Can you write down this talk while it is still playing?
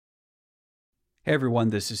Hey everyone,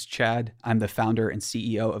 this is Chad. I'm the founder and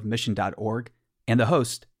CEO of Mission.org and the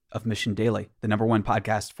host of Mission Daily, the #1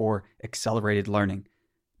 podcast for accelerated learning.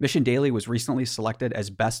 Mission Daily was recently selected as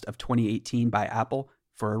Best of 2018 by Apple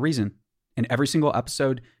for a reason. In every single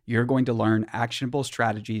episode, you're going to learn actionable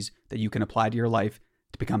strategies that you can apply to your life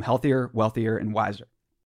to become healthier, wealthier, and wiser.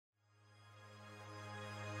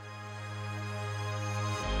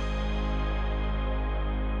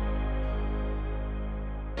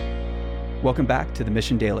 Welcome back to the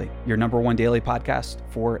Mission Daily, your #1 daily podcast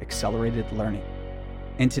for accelerated learning.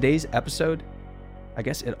 In today's episode, I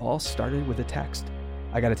guess it all started with a text.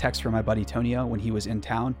 I got a text from my buddy Tonio when he was in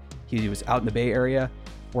town. He was out in the Bay Area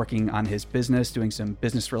working on his business, doing some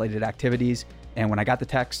business-related activities. And when I got the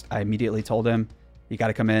text, I immediately told him, you got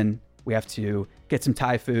to come in. We have to get some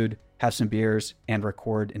Thai food, have some beers, and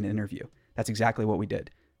record an interview. That's exactly what we did.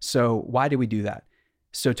 So why did we do that?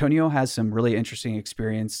 So Tonio has some really interesting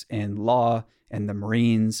experience in law and the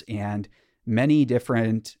Marines and many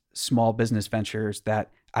different small business ventures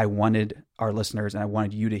that I wanted our listeners and I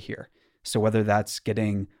wanted you to hear. So whether that's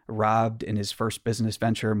getting robbed in his first business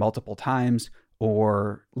venture multiple times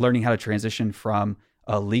or learning how to transition from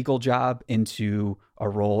a legal job into a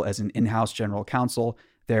role as an in-house general counsel,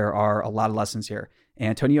 there are a lot of lessons here.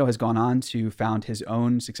 And Tonio has gone on to found his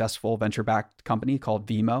own successful venture-backed company called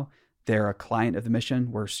Vimo. They're a client of the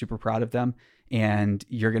Mission. We're super proud of them. And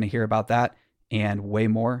you're going to hear about that and way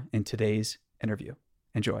more in today's interview.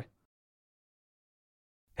 Enjoy.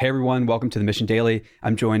 Hey, everyone. Welcome to the Mission Daily.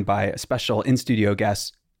 I'm joined by a special in-studio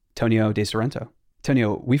guest, Tonio De Sorrento.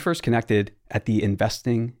 Tonio, we first connected at the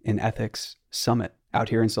Investing in Ethics Summit out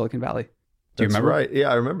here in Silicon Valley. Do you remember? Right. Yeah,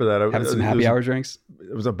 I remember that. Having some happy hour drinks.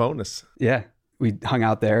 It was a bonus. Yeah. We hung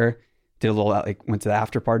out there, did a little, went to the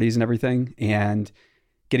after parties and everything. And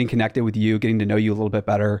getting connected with you, getting to know you a little bit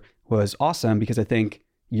better was awesome because I think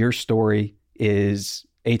your story is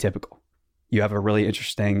atypical. You have a really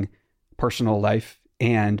interesting personal life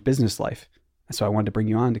and business life. And so I wanted to bring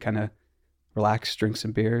you on to kind of relax, drink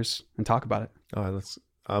some beers, and talk about it. All right,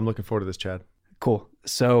 I'm looking forward to this, Chad. Cool.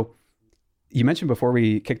 So you mentioned before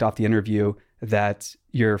we kicked off the interview that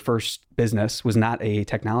your first business was not a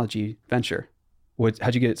technology venture.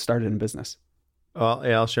 How'd you get started in business?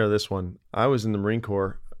 Yeah, I'll share this one. I was in the Marine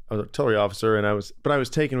Corps, I was an artillery officer, and I was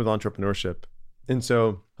taken with entrepreneurship. And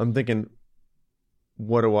so I'm thinking,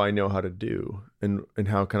 what do I know how to do? And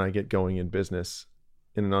how can I get going in business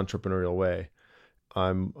in an entrepreneurial way?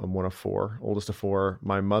 I'm one of four, oldest of four.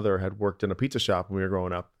 My mother had worked in a pizza shop when we were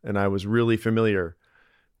growing up, and I was really familiar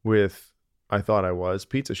with, I thought I was,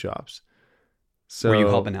 pizza shops. So, were you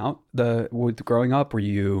helping out with growing up? Were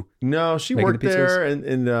you? No, she worked there, and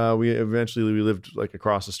we lived like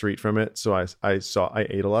across the street from it. So I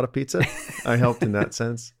ate a lot of pizza. I helped in that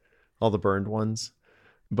sense, all the burned ones.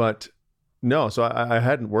 But no, so I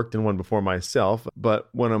hadn't worked in one before myself. But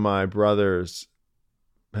one of my brothers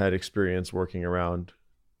had experience working around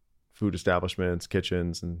food establishments,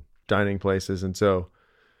 kitchens, and dining places, and so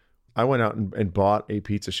I went out and bought a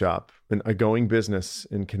pizza shop, a going business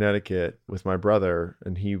in Connecticut with my brother,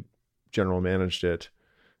 and he general managed it.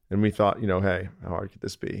 And we thought, hey, how hard could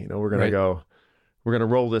this be? We're going to we're going to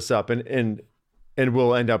roll this up and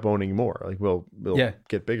we'll end up owning more. Like we'll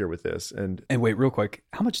get bigger with this. And wait, real quick,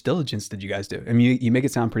 how much diligence did you guys do? I mean, you make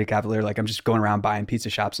it sound pretty cavalier. Like I'm just going around buying pizza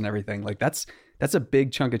shops and everything. Like that's a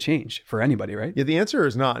big chunk of change for anybody, right? Yeah, the answer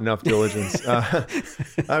is not enough diligence.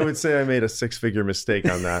 I would say I made a 6-figure mistake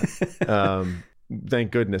on that.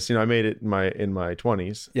 Thank goodness. I made it in my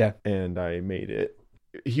 20s. Yeah. And I made it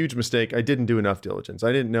a huge mistake. I didn't do enough diligence.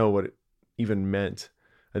 I didn't know what it even meant.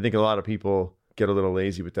 I think a lot of people get a little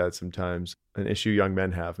lazy with that sometimes. An issue young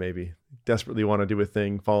men have, maybe. Desperately want to do a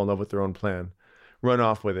thing, fall in love with their own plan, run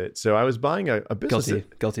off with it. So I was buying a business.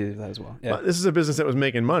 Guilty of that as well. Yeah. This is a business that was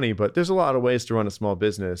making money, but there's a lot of ways to run a small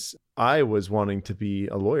business. I was wanting to be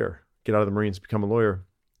a lawyer, get out of the Marines, become a lawyer.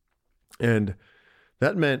 And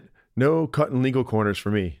that meant no cutting legal corners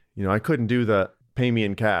for me. I couldn't do the pay me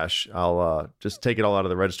in cash. I'll just take it all out of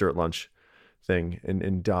the register at lunch thing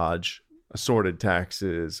and dodge assorted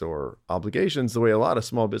taxes or obligations the way a lot of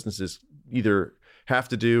small businesses either have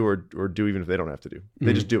to do or do even if they don't have to do.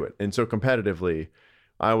 They just do it. And so competitively,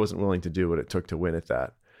 I wasn't willing to do what it took to win at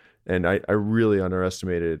that. And I really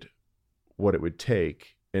underestimated what it would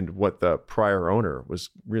take and what the prior owner was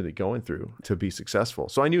really going through to be successful.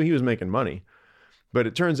 So I knew he was making money, but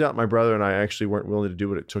it turns out my brother and I actually weren't willing to do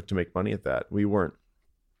what it took to make money at that. We weren't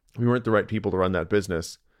the right people to run that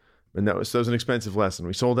business. And that was an expensive lesson.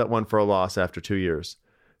 We sold that one for a loss after 2 years.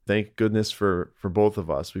 thank goodness for both of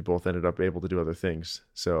us. We both ended up able to do other things.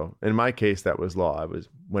 So in my case, that was law.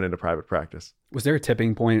 Went into private practice. Was there a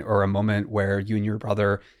tipping point or a moment where you and your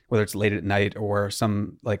brother, whether it's late at night or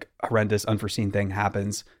some like horrendous unforeseen thing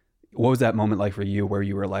happens, what was that moment like for you where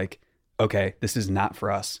you were like, okay, this is not for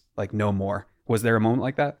us, like no more? Was there a moment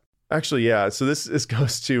like that? Actually, yeah. So this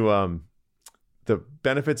goes to the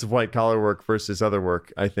benefits of white collar work versus other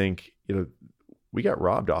work. I think, we got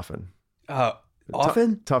robbed often.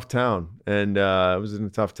 Often? Tough town. And I was in a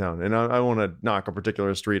tough town. And I won't want to knock a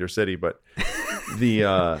particular street or city, but we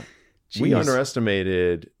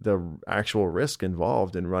underestimated the actual risk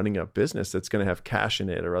involved in running a business that's going to have cash in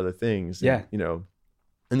it or other things. Yeah.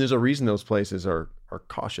 And there's a reason those places are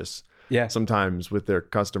cautious sometimes with their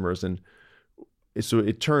customers. And so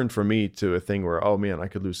it turned for me to a thing where, oh man, I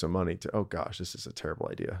could lose some money, to, oh gosh, this is a terrible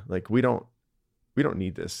idea. Like we don't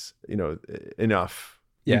need this, enough.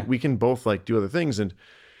 Yeah. We can both like do other things. And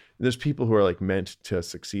there's people who are like meant to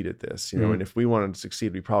succeed at this, and if we wanted to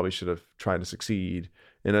succeed, we probably should have tried to succeed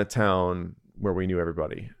in a town where we knew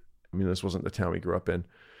everybody. I mean, this wasn't the town we grew up in.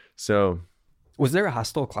 So was there a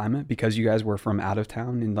hostile climate because you guys were from out of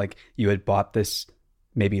town and like you had bought this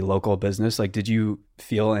maybe local business? Like, did you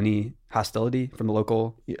feel any hostility from the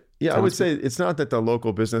local? Yeah, I would say it's not that the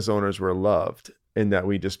local business owners were loved and that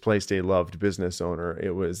we displaced a loved business owner.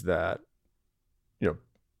 It was that,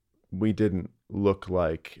 we didn't look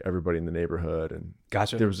like everybody in the neighborhood. And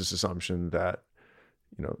gotcha. There was this assumption that,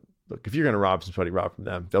 look, if you're going to rob somebody, rob from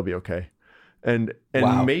them, they'll be okay. And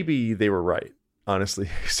wow. Maybe they were right, honestly.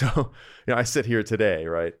 So, I sit here today,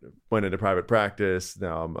 right? Went into private practice.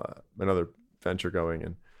 Now I'm another venture going,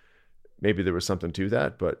 and maybe there was something to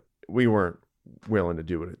that, but we weren't willing to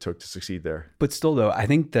do what it took to succeed there. But still though, I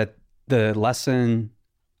think that the lesson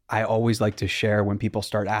I always like to share when people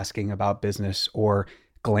start asking about business or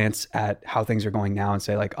glance at how things are going now and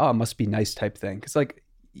say like, oh, it must be nice type thing. Cause like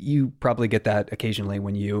you probably get that occasionally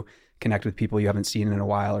when you connect with people you haven't seen in a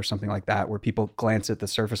while or something like that, where people glance at the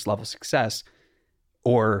surface level success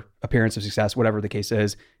or appearance of success, whatever the case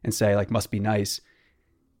is, and say like, must be nice.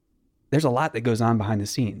 There's a lot that goes on behind the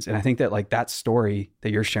scenes. And I think that like that story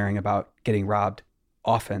that you're sharing about getting robbed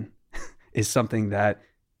often is something that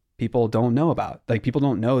people don't know about. Like people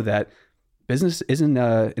don't know that business isn't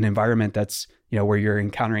an environment that's, where you're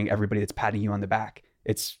encountering everybody that's patting you on the back.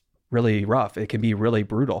 It's really rough. It can be really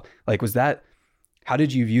brutal. Like, how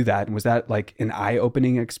did you view that? And was that like an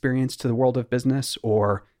eye-opening experience to the world of business,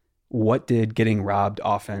 or what did getting robbed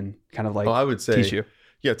often kind of like I would say, teach you?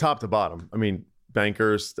 Yeah, top to bottom. I mean,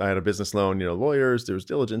 bankers, I had a business loan, lawyers, there was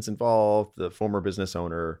diligence involved, the former business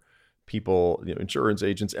owner, people, insurance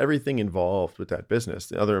agents, everything involved with that business,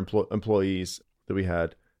 the other employees that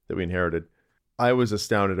we inherited. I was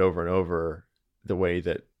astounded over and over the way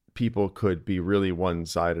that people could be really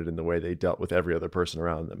one-sided in the way they dealt with every other person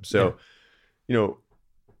around them. So, and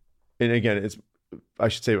again, I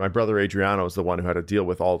should say my brother Adriano is the one who had to deal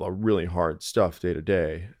with all the really hard stuff day to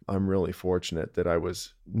day. I'm really fortunate that I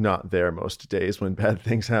was not there most days when bad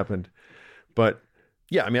things happened. But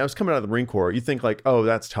yeah, I mean, I was coming out of the Marine Corps. You think like, oh,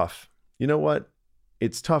 that's tough. You know what?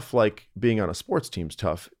 It's tough like being on a sports team's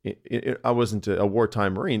tough. I wasn't a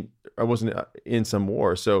wartime Marine. I wasn't in some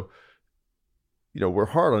war. So, we're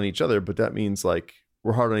hard on each other, but that means like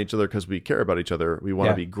we're hard on each other because we care about each other. We want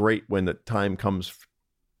to be great when the time comes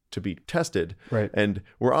to be tested. Right. And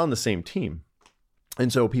we're on the same team.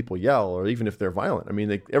 And so people yell, or even if they're violent, I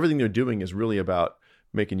mean, everything they're doing is really about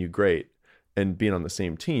making you great and being on the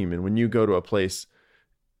same team. And when you go to a place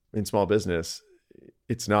in small business,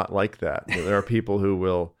 it's not like that. There are people who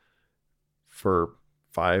will, for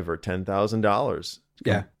 $5,000 or $10,000,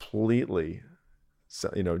 completely,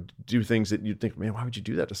 do things that you'd think, man, why would you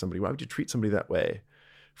do that to somebody? Why would you treat somebody that way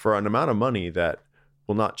for an amount of money that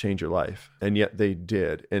will not change your life? And yet they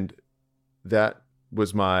did. And that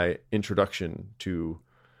was my introduction to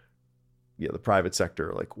the private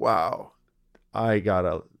sector. Like, wow, I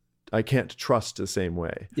can't trust the same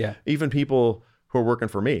way. Yeah. Even people who are working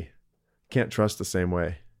for me can't trust the same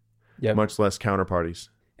way, much less counterparties.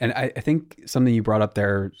 And I think something you brought up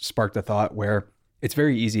there sparked a thought where it's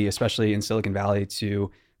very easy, especially in Silicon Valley,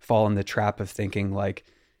 to fall in the trap of thinking like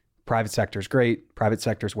private sector is great. Private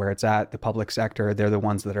sector is where it's at. The public sector, they're the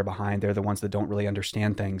ones that are behind. They're the ones that don't really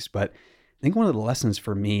understand things. But I think one of the lessons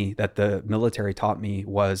for me that the military taught me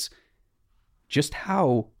was just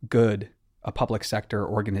how good a public sector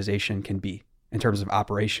organization can be in terms of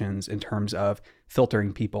operations, in terms of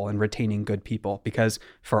filtering people and retaining good people. Because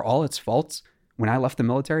for all its faults, when I left the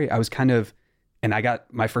military, I was and I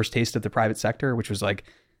got my first taste of the private sector, which was like,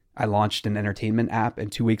 I launched an entertainment app,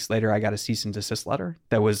 and 2 weeks later I got a cease and desist letter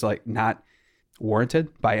that was like warranted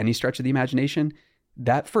by any stretch of the imagination.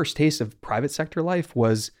 That first taste of private sector life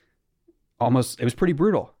was it was pretty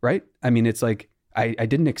brutal, right? I mean, it's like, I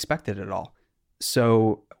didn't expect it at all.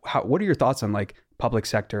 So what are your thoughts on like public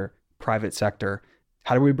sector, private sector?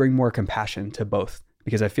 How do we bring more compassion to both?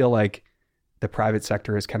 Because I feel like the private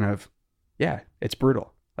sector is kind of, it's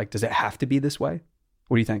brutal. Like, does it have to be this way?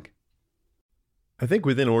 What do you think? I think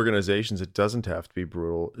within organizations, it doesn't have to be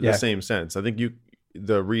brutal in the same sense. I think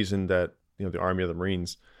the reason that, the Army or the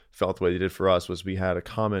Marines felt the way they did for us was we had a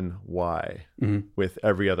common why with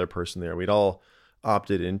every other person there. We'd all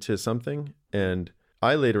opted into something. And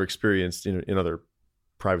I later experienced in other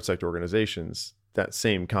private sector organizations that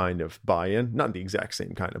same kind of buy-in, not the exact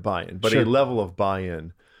same kind of buy-in, but a level of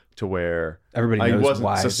buy-in to where everybody knows I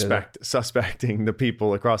wasn't why suspecting the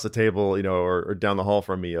people across the table, or down the hall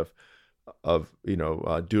from me of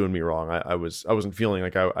doing me wrong. I wasn't feeling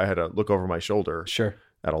like I had to look over my shoulder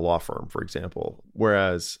at a law firm, for example.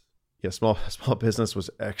 Whereas small business was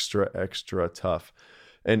extra tough.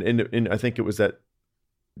 And I think it was that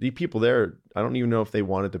the people there, I don't even know if they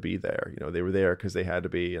wanted to be there. They were there because they had to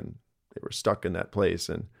be, and they were stuck in that place,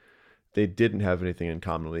 and they didn't have anything in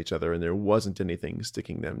common with each other, and there wasn't anything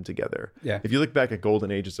sticking them together. Yeah. If you look back at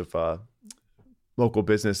golden ages of local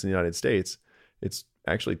business in the United States, it's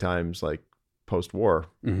actually times like post-war.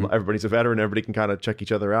 Everybody's a veteran. Everybody can kind of check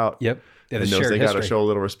each other out. Yep. And knows they got to show a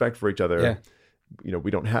little respect for each other. Yeah.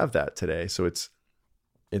 We don't have that today, so it's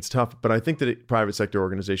tough. But I think that private sector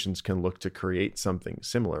organizations can look to create something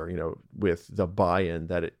similar. With the buy-in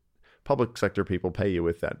that public sector people pay you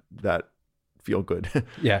with that feel good.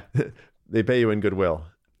 Yeah. They pay you in goodwill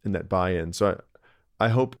in that buy-in. So I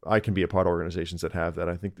hope I can be a part of organizations that have that.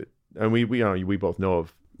 I think that, and we both know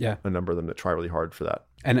of a number of them that try really hard for that.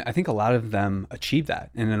 And I think a lot of them achieve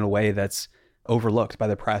that, and in a way that's overlooked by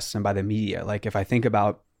the press and by the media. Like, if I think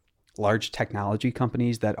about large technology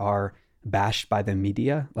companies that are bashed by the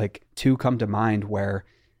media, like two come to mind where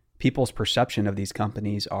people's perception of these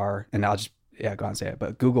companies are, and I'll just go and say it,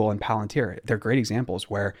 but Google and Palantir, they're great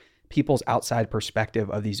examples where people's outside perspective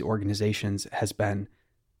of these organizations has been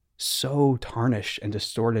so tarnished and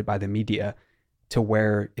distorted by the media, to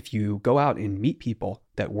where if you go out and meet people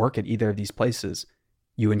that work at either of these places,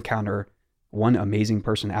 you encounter one amazing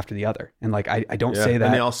person after the other. And like, I don't say that.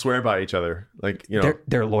 And they all swear by each other. Like,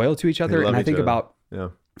 they're loyal to each other. And I think about,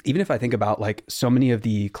 even if I think about like so many of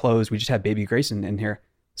the clothes, we just had Baby Grayson in here.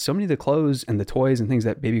 So many of the clothes and the toys and things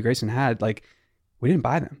that Baby Grayson had, like, we didn't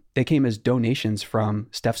buy them. They came as donations from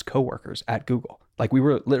Steph's coworkers at Google. Like, we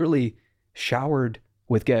were literally showered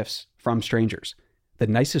with gifts from strangers. The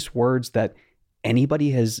nicest words that anybody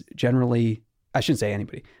has generally, I shouldn't say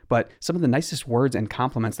anybody, but some of the nicest words and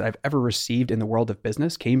compliments that I've ever received in the world of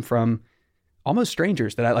business came from almost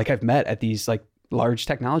strangers that I've met at these like large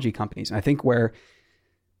technology companies. And I think where,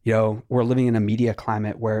 we're living in a media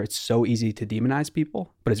climate where it's so easy to demonize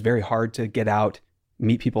people, but it's very hard to get out,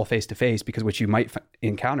 meet people face to face, because what you might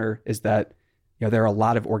encounter is that, there are a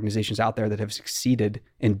lot of organizations out there that have succeeded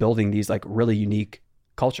in building these like really unique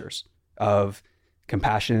cultures of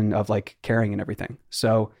compassion, of like caring and everything.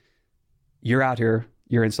 So you're out here,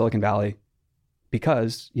 you're in Silicon Valley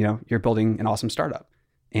because, you're building an awesome startup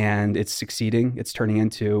and it's succeeding. It's turning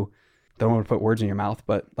into, don't want to put words in your mouth,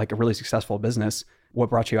 but like a really successful business. What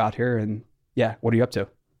brought you out here? And what are you up to?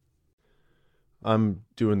 I'm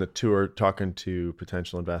doing the tour, talking to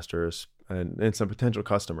potential investors and some potential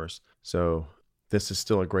customers. So this is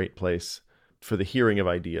still a great place for the hearing of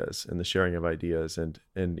ideas and the sharing of ideas. And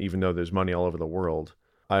even though there's money all over the world,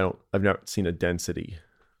 I've never seen a density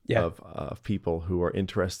of people who are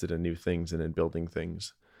interested in new things and in building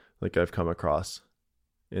things like I've come across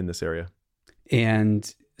in this area.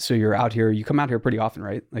 And so you're out here, you come out here pretty often,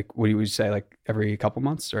 right? Like, what do you say, like every couple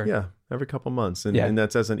months or? Yeah, every couple months. And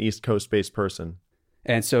that's as an East Coast based person.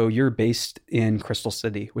 And so you're based in Crystal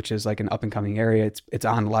City, which is like an up and coming area. It's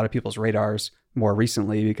on a lot of people's radars more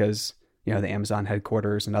recently because, the Amazon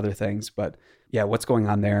headquarters and other things. But what's going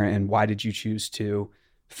on there, and why did you choose to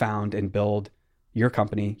found and build your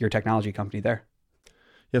company, your technology company there?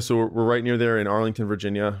 Yeah, so we're right near there in Arlington,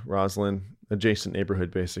 Virginia, Roslyn, adjacent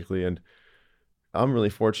neighborhood basically. And I'm really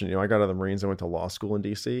fortunate. I got out of the Marines. I went to law school in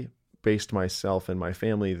DC, based myself and my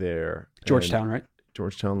family there. Georgetown, right?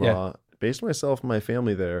 Georgetown Law. Based myself and my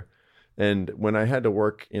family there. And when I had to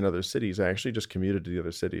work in other cities, I actually just commuted to the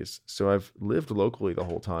other cities. So I've lived locally the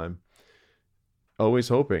whole time, always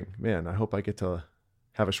hoping, man, I hope I get to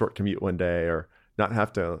have a short commute one day or not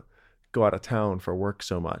have to go out of town for work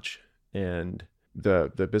so much. And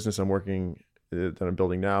the business I'm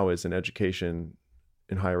building now is an education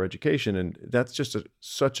in higher education. And that's just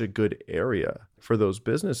such a good area for those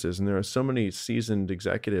businesses. And there are so many seasoned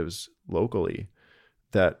executives locally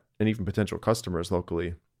and even potential customers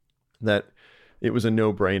locally, that it was a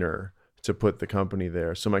no-brainer to put the company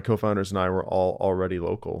there. So my co-founders and I were all already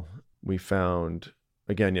local. We found,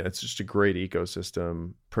 again, it's just a great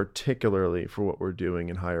ecosystem, particularly for what we're doing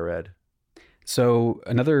in higher ed. So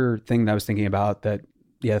another thing that I was thinking about that,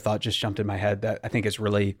 a thought just jumped in my head that I think is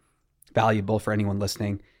really valuable for anyone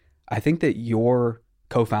listening. I think that your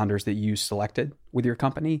co-founders that you selected with your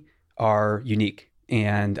company are unique.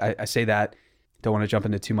 And I say that, don't want to jump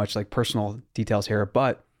into too much like personal details here,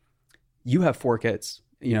 but you have 4 kids.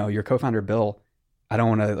 Your co-founder, Bill, I don't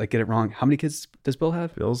want to like get it wrong. How many kids does Bill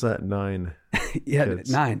have? Bill's at 9. Yeah,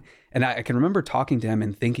 kids. 9. And I can remember talking to him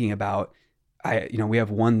and thinking about, we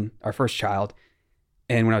have our first child.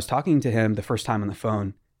 And when I was talking to him the first time on the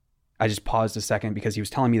phone, I just paused a second because he was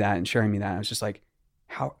telling me that and sharing me that. I was just like,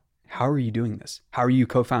 how are you doing this? How are you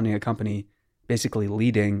co-founding a company, basically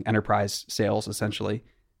leading enterprise sales essentially,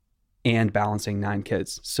 and balancing 9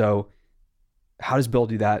 kids? So how does Bill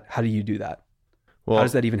do that? How do you do that? Well, how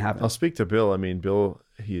does that even happen? I'll speak to Bill. I mean, Bill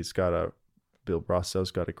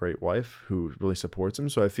Brosso's got a great wife who really supports him.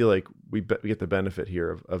 So I feel like we get the benefit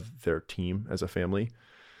here of their team as a family.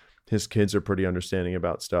 His kids are pretty understanding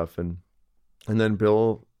about stuff. And then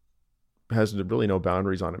Bill has really no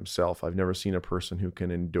boundaries on himself. I've never seen a person who can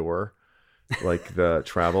endure like the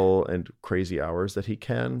travel and crazy hours that he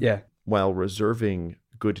can, while reserving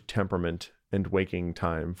good temperament and waking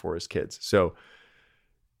time for his kids. So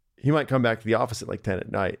he might come back to the office at like 10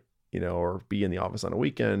 at night, or be in the office on a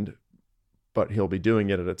weekend, but he'll be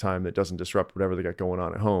doing it at a time that doesn't disrupt whatever they got going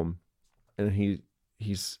on at home. And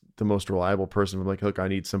he's the most reliable person. I'm like, look, I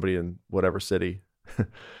need somebody in whatever city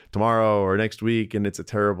tomorrow or next week, and it's a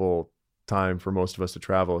terrible time for most of us to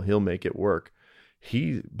travel. He'll make it work.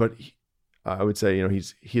 I would say,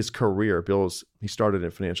 his career, he started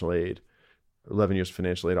in financial aid, 11 years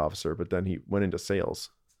financial aid officer, but then he went into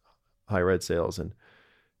sales, higher ed sales. And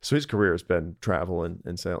so his career has been travel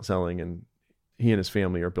and selling, and he and his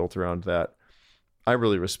family are built around that. I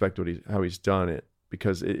really respect how he's done it,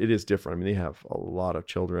 because it is different. I mean, they have a lot of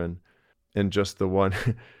children and just one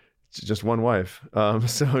wife.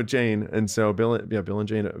 So Jane, and so Bill and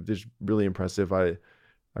Jane are just really impressive. I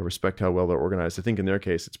respect how well they're organized. I think in their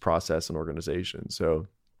case, it's process and organization. So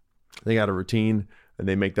they got a routine and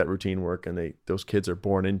they make that routine work, and those kids are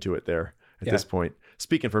born into it there at this point.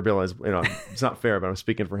 Speaking for Bill, as it's not fair, but I'm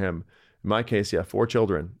speaking for him. In my case, 4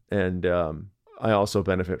 children. And I also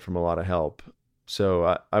benefit from a lot of help.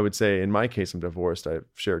 So I would say in my case, I'm divorced. I've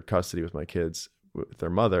shared custody with my kids, with their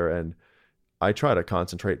mother, and I try to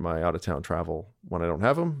concentrate my out-of-town travel when I don't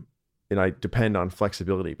have them. And I depend on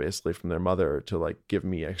flexibility basically from their mother to like give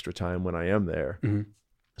me extra time when I am there. Mm-hmm.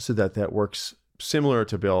 So that works. Similar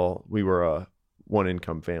to Bill, we were a one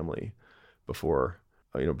income family before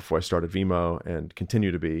I started Vimo, and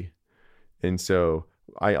continue to be. And so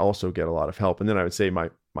I also get a lot of help. And then I would say my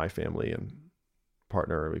family and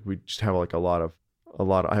partner, we just have like I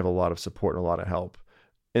have a lot of support and a lot of help.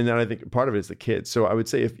 And then I think part of it is the kids. So I would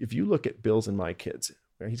say if you look at Bill's and my kids,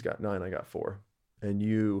 he's got 9, I got 4, and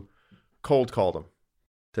you cold called them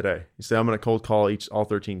today. You say, I'm going to cold call all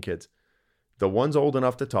 13 kids. The one's old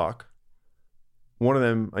enough to talk. One of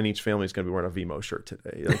them in each family is going to be wearing a Vimo shirt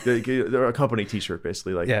today. Like they're a company t-shirt,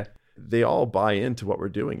 basically. Like they all buy into what we're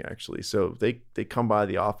doing, actually. So they come by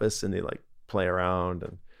the office and they like play around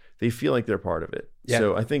and they feel like they're part of it. Yeah.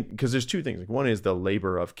 So I think, because there's 2 things. Like one is the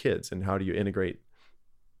labor of kids and how do you integrate,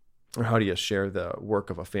 or how do you share the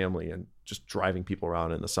work of a family and just driving people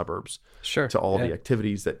around in the suburbs to all the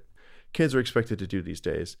activities that kids are expected to do these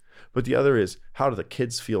days. But the other is, how do the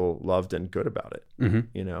kids feel loved and good about it?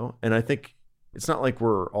 Mm-hmm. And I think it's not like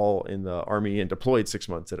we're all in the army and deployed 6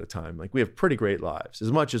 months at a time. Like we have pretty great lives,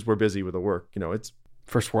 as much as we're busy with the work. It's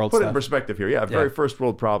first world put stuff. It in perspective here. Very first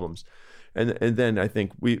world problems. And then I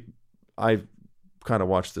think I've kind of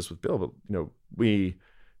watched this with Bill, but we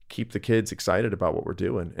keep the kids excited about what we're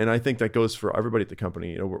doing. And I think that goes for everybody at the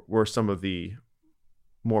company. We're some of the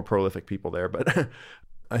more prolific people there, but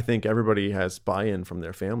I think everybody has buy-in from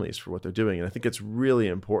their families for what they're doing. And I think it's really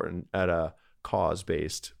important at a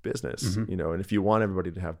cause-based business, mm-hmm. And if you want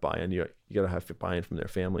everybody to have buy-in, you got to have buy-in from their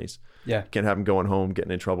families. Yeah. You can't have them going home,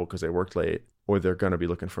 getting in trouble because they worked late, or they're going to be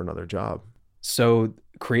looking for another job. So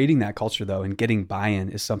creating that culture though, and getting buy-in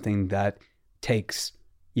is something that takes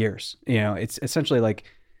years. It's essentially like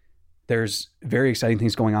there's very exciting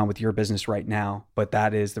things going on with your business right now, but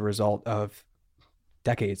that is the result of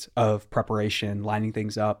decades of preparation, lining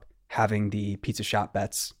things up, having the pizza shop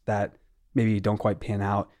bets that maybe don't quite pan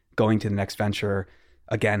out, going to the next venture,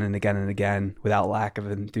 again and again and again without lack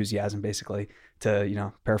of enthusiasm, basically,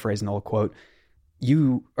 to, paraphrase an old quote.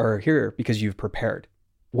 You are here because you've prepared.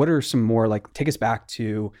 What are some more, like, take us back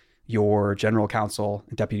to your general counsel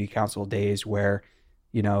and deputy counsel days where,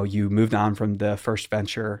 you moved on from the first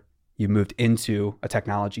venture, you moved into a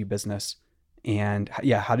technology business. And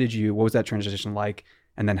what was that transition like?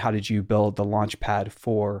 And then how did you build the launch pad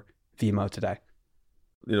for Vimo today?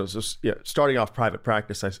 Starting off private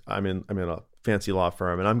practice, I'm in a fancy law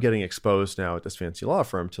firm, and I'm getting exposed now at this fancy law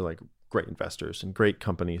firm to like great investors and great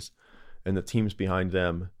companies and the teams behind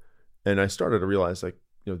them. And I started to realize, like,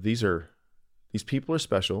 these people are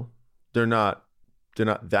special. They're not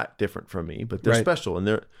that different from me, but they're special,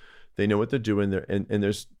 and they know what they're doing. And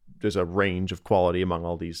there's a range of quality among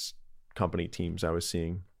all these company teams I was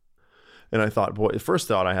seeing. And I thought, boy, the first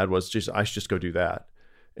thought I had was I should just go do that.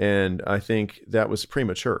 And I think that was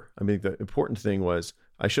premature. I mean, the important thing was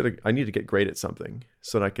I need to get great at something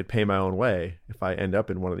so that I could pay my own way if I end up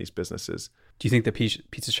in one of these businesses. Do you think the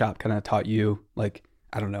pizza shop kind of taught you, like,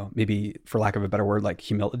 I don't know, maybe for lack of a better word, like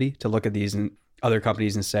humility, to look at these and other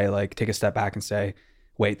companies and say, like, take a step back and say,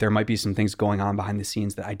 wait, there might be some things going on behind the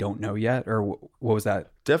scenes that I don't know yet? Or what was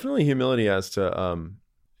that? Definitely humility as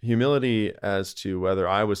to whether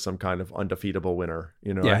I was some kind of undefeatable winner.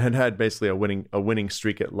 I had basically a winning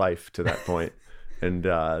streak at life to that point. And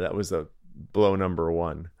that was a blow number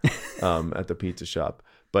one at the pizza shop.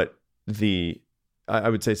 But I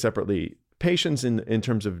would say separately, patience in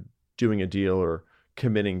terms of doing a deal or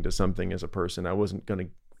committing to something as a person. I wasn't going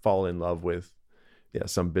to fall in love with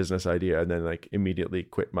some business idea and then like immediately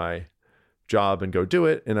quit my job and go do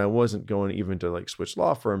it. And I wasn't going even to like switch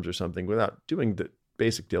law firms or something without doing the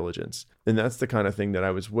basic diligence. And that's the kind of thing that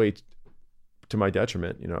I was way to my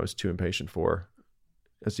detriment. I was too impatient for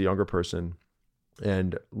as a younger person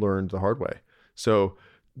and learned the hard way. So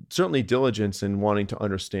certainly diligence and wanting to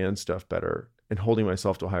understand stuff better and holding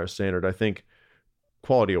myself to a higher standard. I think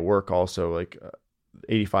quality of work also, like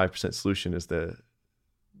 85% solution is the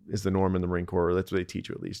norm in the Marine Corps. That's what they teach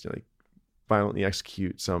you, at least. Like violently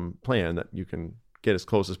execute some plan that you can get as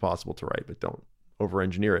close as possible to right, but don't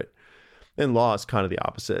over-engineer it. And law is kind of the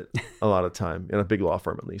opposite a lot of time, in a big law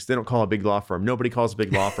firm at least. They don't call a big law firm. Nobody calls a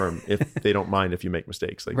big law firm if they don't mind if you make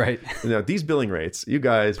mistakes. Like, right. These billing rates, you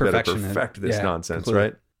guys better perfect this nonsense, completely.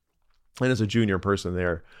 Right? And as a junior person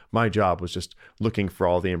there, my job was just looking for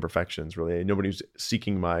all the imperfections, really. Nobody was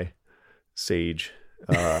seeking my sage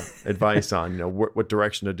advice on, what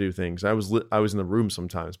direction to do things. I was in the room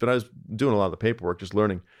sometimes, but I was doing a lot of the paperwork, just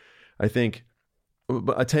learning. I think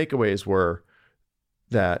takeaways were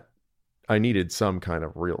that I needed some kind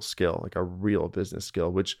of real skill, like a real business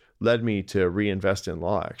skill, which led me to reinvest in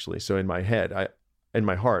law, actually. So in my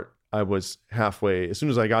heart, I was halfway. As soon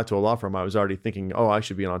as I got to a law firm, I was already thinking, I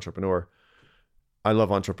should be an entrepreneur. I love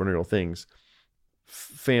entrepreneurial things.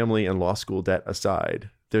 Family and law school debt aside,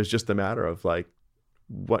 there's just the matter of like,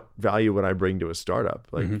 what value would I bring to a startup?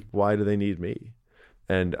 Like, why do they need me?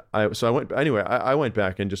 And I went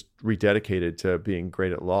back and just rededicated to being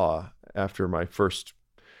great at law. After my first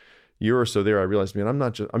year or so there, I realized, man,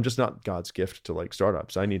 I'm just not God's gift to like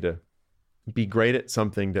startups. I need to be great at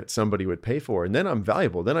something that somebody would pay for. And then I'm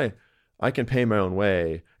valuable. Then I can pay my own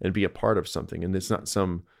way and be a part of something. And it's not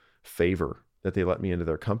some favor that they let me into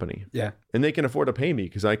their company. Yeah. And they can afford to pay me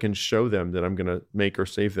because I can show them that I'm going to make or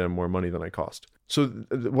save them more money than I cost. So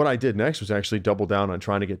what I did next was actually double down on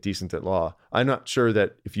trying to get decent at law. I'm not sure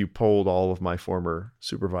that if you polled all of my former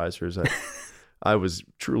supervisors, I was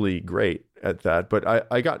truly great at that, but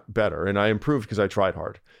I got better and I improved because I tried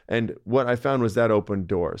hard. And what I found was that opened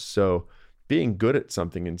doors. So being good at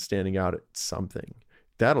something and standing out at something,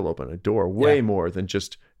 that'll open a door way more than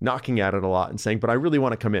just knocking at it a lot and saying, but I really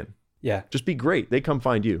want to come in. Yeah. Just be great. They come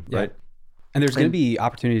find you, right? And there's going to be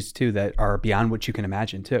opportunities too that are beyond what you can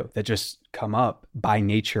imagine too, that just come up by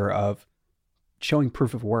nature of showing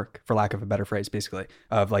proof of work, for lack of a better phrase, basically,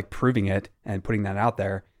 of like proving it and putting that out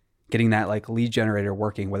there, getting that like lead generator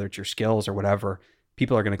working, whether it's your skills or whatever.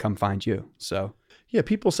 People are going to come find you. So yeah,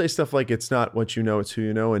 people say stuff like it's not what you know, it's who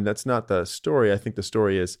you know. And that's not the story. I think the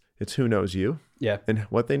story is it's who knows you and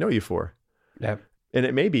what they know you for. Yeah. And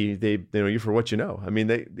it may be they know you for what you know. I mean,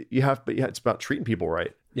 it's about treating people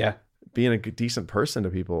right. Yeah. Being a decent person to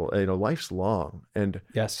people. Life's long. And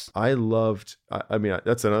yes, I loved, I mean,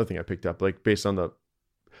 that's another thing I picked up, like based on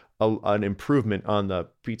an improvement on the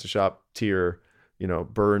pizza shop tier,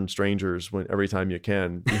 burn strangers every time you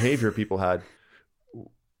can. Behavior people had.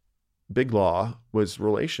 Big law was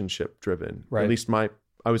relationship driven. Right. At least I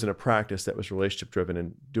was in a practice that was relationship driven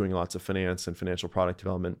and doing lots of finance and financial product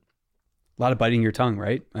development. A lot of biting your tongue,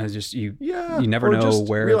 right? It's just you never or know just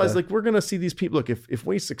where realize like we're going to see these people. Look, if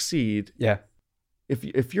we succeed, yeah.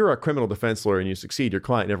 If you're a criminal defense lawyer and you succeed, your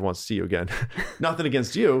client never wants to see you again. Nothing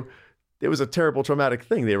against you. It was a terrible, traumatic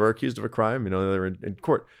thing. They were accused of a crime. They were in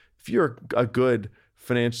court. If you're a good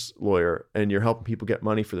finance lawyer and you're helping people get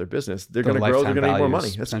money for their business, they're going to grow. They're going to need more money.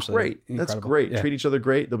 That's great. Incredible. That's great. Yeah. Treat each other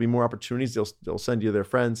great. There'll be more opportunities. They'll send you their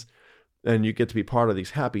friends, and you get to be part of these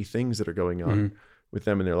happy things that are going on with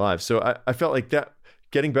them in their lives. So I felt like that,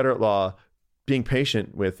 getting better at law, being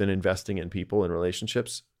patient with and investing in people and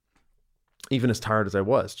relationships, even as tired as I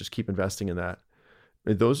was, just keep investing in that.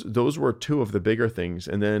 Those were two of the bigger things.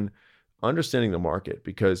 And then understanding the market,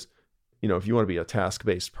 because, if you want to be a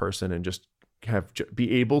task-based person and just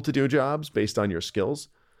be able to do jobs based on your skills,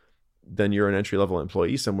 then you're an entry-level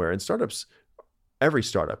employee somewhere. And startups, every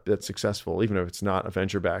startup that's successful, even if it's not a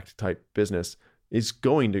venture-backed type business, is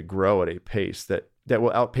going to grow at a pace that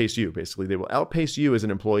will outpace you. Basically, they will outpace you as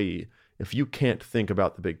an employee if you can't think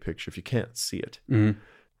about the big picture, if you can't see it.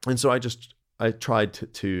 And so I tried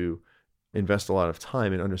to invest a lot of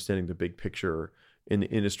time in understanding the big picture in the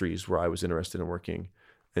industries where I was interested in working,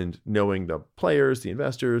 and knowing the players, the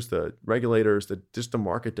investors, the regulators, just the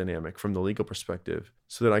market dynamic from the legal perspective,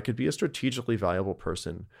 so that I could be a strategically valuable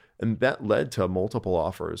person. And that led to multiple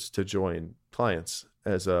offers to join clients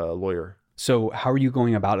as a lawyer. So how are you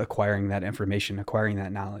going about acquiring that information, acquiring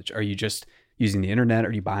that knowledge? Are you just using the internet?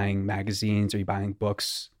 Are you buying magazines? Are you buying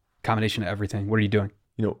books? Combination of everything. What are you doing?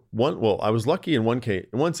 I was lucky in one case.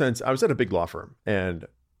 In one sense, I was at a big law firm, and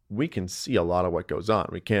we can see a lot of what goes on.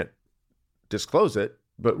 We can't disclose it,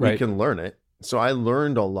 but we can learn it. So I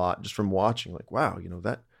learned a lot just from watching, like, wow,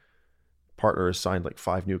 that partner has signed like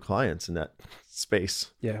 5 new clients in that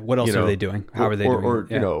space. Yeah. What else are they doing? How are they doing?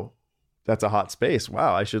 Or that's a hot space.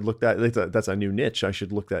 Wow, I should look that's a new niche. I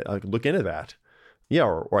should look into that. Yeah.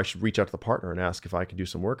 Or I should reach out to the partner and ask if I could do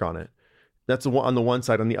some work on it. That's on the one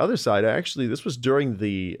side. On the other side, this was during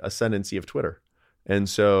the ascendancy of Twitter. And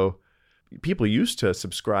so people used to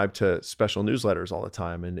subscribe to special newsletters all the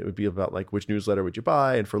time. And it would be about like, which newsletter would you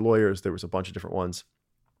buy? And for lawyers, there was a bunch of different ones.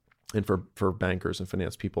 And for bankers and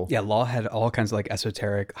finance people. Yeah, law had all kinds of like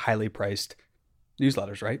esoteric, highly priced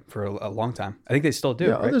newsletters, right? For a long time. I think they still do.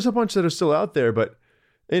 Yeah, right? There's a bunch that are still out there, but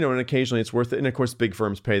and occasionally it's worth it. And of course, big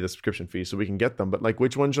firms pay the subscription fee so we can get them. But like,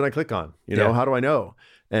 which one should I click on? How do I know?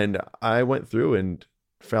 And I went through and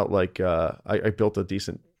felt like I built a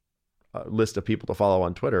decent list of people to follow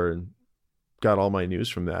on Twitter and got all my news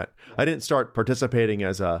from that. I didn't start participating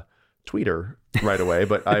as a tweeter right away,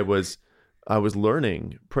 but I was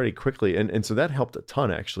learning pretty quickly. And so that helped a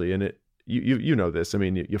ton, actually. And you know this. I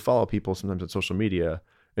mean, you follow people sometimes on social media,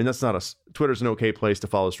 and Twitter's an okay place to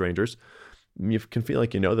follow strangers. You can feel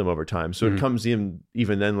like you know them over time. So it comes in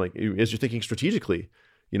even then, like as you're thinking strategically,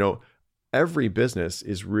 every business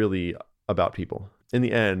is really about people. In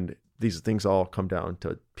the end, these things all come down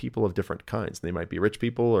to people of different kinds. They might be rich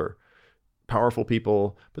people or powerful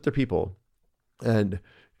people, but they're people. And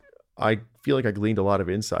I feel like I gleaned a lot of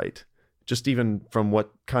insight just even from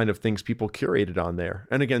what kind of things people curated on there.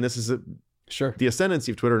 And again, this is the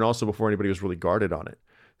ascendancy of Twitter, and also before anybody was really guarded on it.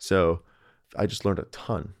 So I just learned a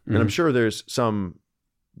ton. And I'm sure there's some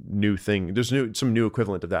new thing. There's some new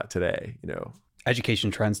equivalent of that today,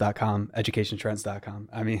 Educationtrends.com.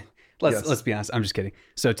 I mean, let's be honest. I'm just kidding.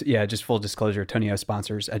 So just full disclosure, Tonio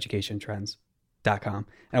sponsors educationtrends.com. And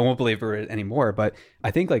I won't belabor it anymore, but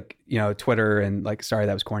I think Twitter and sorry,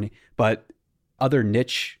 that was corny, but other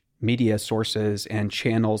niche media sources and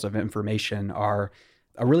channels of information are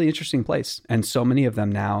a really interesting place. And so many of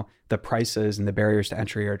them now, the prices and the barriers to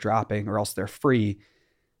entry are dropping, or else they're free.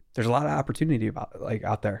 There's a lot of opportunity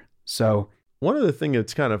out there. So one of the things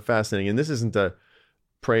that's kind of fascinating, and this isn't a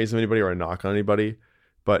praise of anybody or a knock on anybody,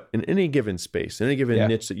 but in any given space, in any given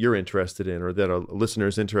niche that you're interested in, or that a listener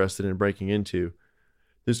is interested in breaking into,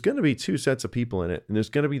 there's going to be two sets of people in it. And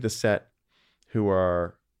there's going to be the set who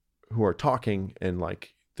are talking and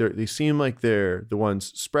they seem like they're the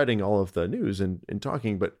ones spreading all of the news and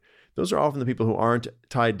talking, but those are often the people who aren't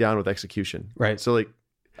tied down with execution. Right. So it's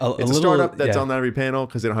a startup that's on every panel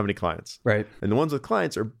because they don't have any clients. Right. And the ones with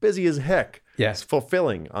clients are busy as heck. Yes.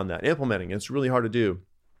 Fulfilling on that, implementing. It's really hard to do.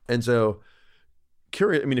 And so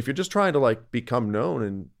curious, if you're just trying to become known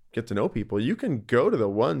and get to know people, you can go to the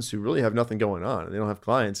ones who really have nothing going on and they don't have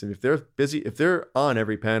clients. And if they're busy, if they're on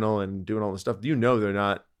every panel and doing all this stuff, they're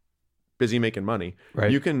not busy making money.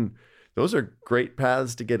 Right. Those are great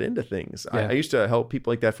paths to get into things. Yeah. I used to help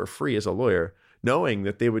people like that for free as a lawyer, knowing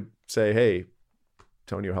that they would say, hey,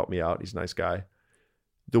 Tony will help me out. He's a nice guy.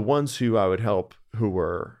 The ones who I would help who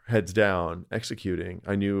were heads down executing,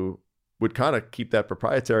 I knew would kind of keep that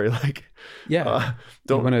proprietary. Like, Yeah.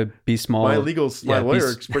 don't You want to be small. my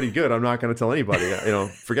lawyer is pretty good. I'm not going to tell anybody,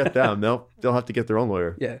 forget them. They'll have to get their own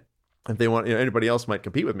lawyer. Yeah. If they want, anybody else might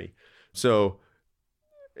compete with me. So,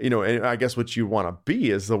 and I guess what you want to be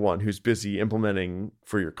is the one who's busy implementing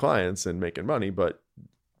for your clients and making money, but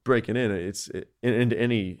breaking into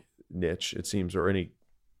any niche, it seems, or any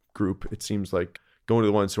group, it seems like going to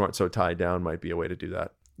the ones who aren't so tied down might be a way to do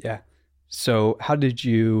that. Yeah. So how did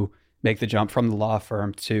you make the jump from the law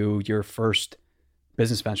firm to your first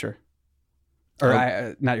business venture?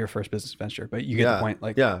 Or not your first business venture, but you get the point.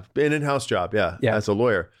 Like, an in-house job. Yeah. As a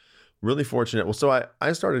lawyer. Really fortunate. Well, so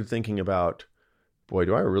I started thinking about, boy,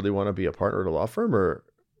 do I really want to be a partner at a law firm,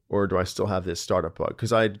 or do I still have this startup bug?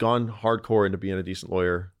 Because I had gone hardcore into being a decent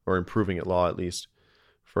lawyer, or improving at law at least,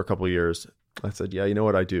 for a couple of years. I said, yeah, you know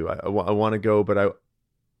what I do? I want to go, but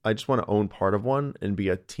I just want to own part of one and be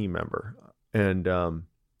a team member. And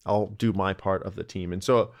I'll do my part of the team. And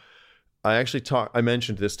so I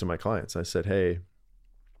mentioned this to my clients. I said, hey,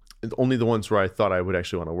 only the ones where I thought I would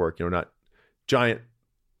actually want to work, not giant.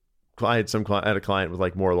 I had a client with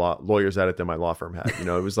like more lawyers at it than my law firm had. It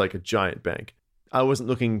was like a giant bank. I wasn't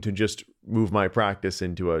looking to just move my practice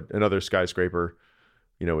into another skyscraper,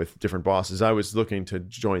 with different bosses. I was looking to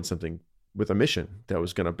join something with a mission that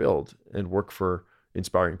was going to build and work for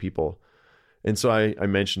inspiring people. And so I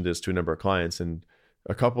mentioned this to a number of clients, and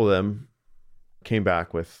a couple of them came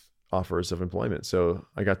back with offers of employment. So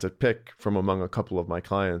I got to pick from among a couple of my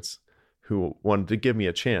clients who wanted to give me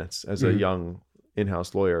a chance as a young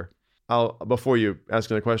in-house lawyer. Before you ask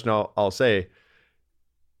another question, I'll say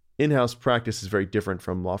in-house practice is very different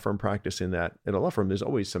from law firm practice in that in a law firm, there's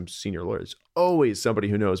always some senior lawyers, always somebody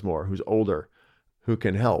who knows more, who's older, who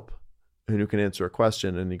can help, and who can answer a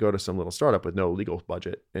question. And you go to some little startup with no legal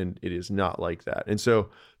budget, and it is not like that. And so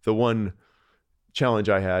the one challenge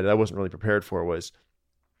I had that I wasn't really prepared for was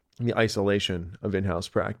the isolation of in-house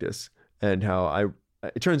practice, and how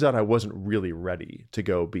it turns out I wasn't really ready to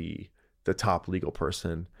go be the top legal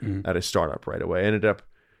person at a startup right away. I ended up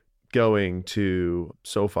going to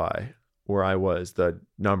SoFi, where I was the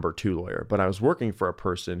number 2 lawyer, but I was working for a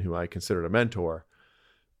person who I considered a mentor.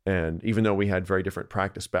 And even though we had very different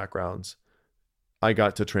practice backgrounds, I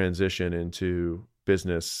got to transition into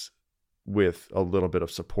business with a little bit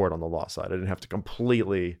of support on the law side. I didn't have to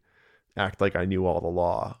completely act like I knew all the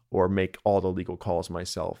law or make all the legal calls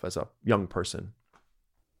myself as a young person.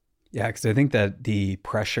 Yeah, because I think that the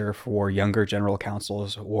pressure for younger general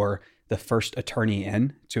counsels or the first attorney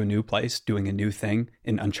in to a new place, doing a new thing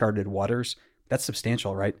in uncharted waters, that's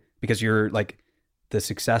substantial, right? Because you're like, the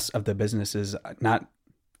success of the business is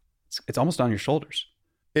it's almost on your shoulders.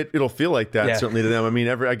 It'll feel like that, certainly to them. I mean,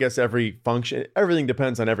 every function, everything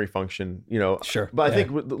depends on every function, Sure. But I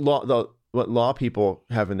think what law people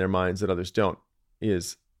have in their minds that others don't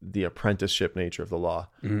is the apprenticeship nature of the law.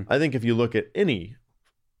 I think if you look at any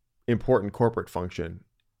important corporate function,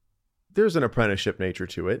 there's an apprenticeship nature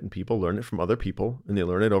to it, and people learn it from other people, and they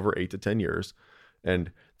learn it over 8 to 10 years.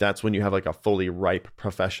 And that's when you have like a fully ripe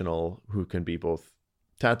professional who can be both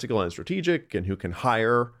tactical and strategic, and who can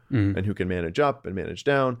hire and who can manage up and manage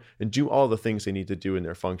down and do all the things they need to do in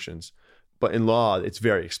their functions. But in law, it's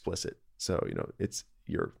very explicit. So, it's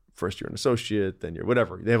your first year an associate, then you're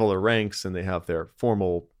whatever. They have all their ranks, and they have their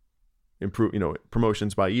formal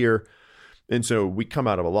promotions by year. And so we come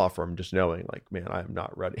out of a law firm just knowing like, man, I am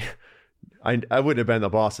not ready. I wouldn't have been the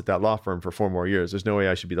boss at that law firm for 4 more years. There's no way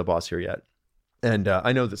I should be the boss here yet. And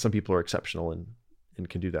I know that some people are exceptional and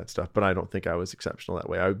can do that stuff, but I don't think I was exceptional that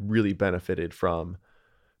way. I really benefited from,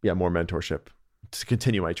 more mentorship to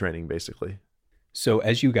continue my training, basically. So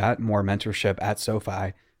as you got more mentorship at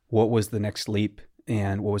SoFi, what was the next leap,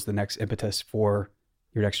 and what was the next impetus for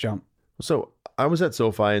your next jump? So I was at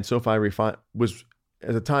SoFi, and SoFi was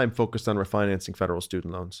at the time focused on refinancing federal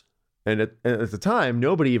student loans. And at the time,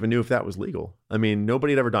 nobody even knew if that was legal. I mean,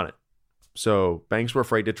 nobody had ever done it. So banks were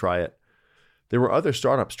afraid to try it. There were other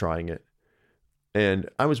startups trying it. And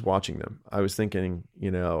I was watching them. I was thinking,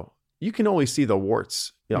 you can always see the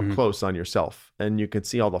warts close on yourself. And you can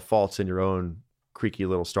see all the faults in your own creaky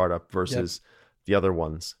little startup versus the other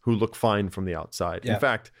ones who look fine from the outside. In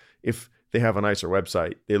fact, if they have a nicer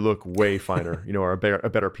website, they look way finer, or a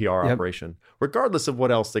better PR operation, regardless of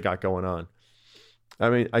what else they got going on. I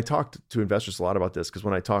mean, I talked to investors a lot about this, because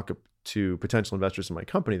when I talk to potential investors in my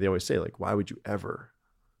company, they always say, like, why would you ever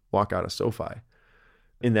walk out of SoFi?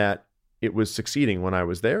 In that it was succeeding when I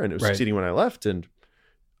was there, and it was succeeding when I left, and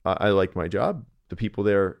I liked my job. The people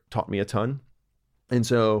there taught me a ton. And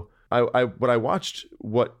so I watched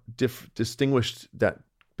what distinguished that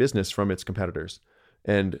business from its competitors.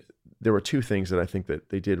 And there were two things that I think that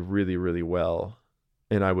they did really, really well,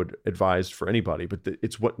 and I would advise for anybody, but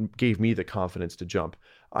it's what gave me the confidence to jump.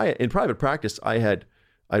 In private practice, I'd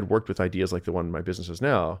worked with ideas like the one my business is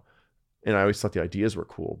now, and I always thought the ideas were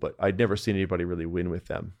cool, but I'd never seen anybody really win with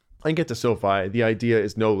them. I get to SoFi. The idea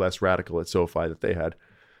is no less radical at SoFi that they had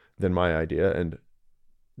than my idea. And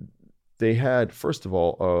they had, first of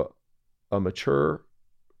all, a mature,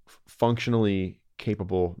 functionally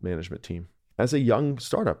capable management team. As a young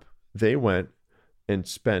startup, they went and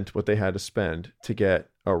spent what they had to spend to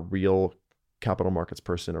get a real capital markets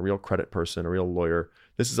person, a real credit person, a real lawyer.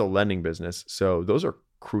 This is a lending business, so those are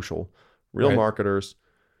crucial. Real Right. marketers.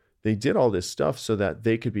 They did all this stuff so that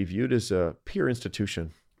they could be viewed as a peer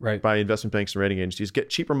institution Right. by investment banks and rating agencies, get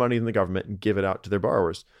cheaper money than the government and give it out to their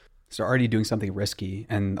borrowers. So already doing something risky,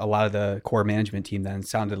 and a lot of the core management team then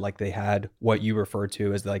sounded like they had what you referred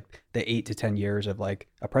to as like the 8 to 10 years of like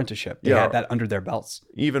apprenticeship. They Yeah. had that under their belts.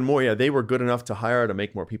 Even more, yeah, they were good enough to hire to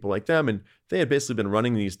make more people like them. And they had basically been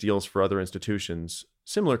running these deals for other institutions,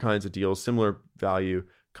 similar kinds of deals, similar value,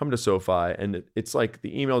 come to SoFi. And it's like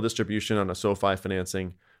the email distribution on a SoFi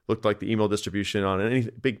financing looked like the email distribution on any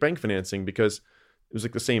big bank financing, because it was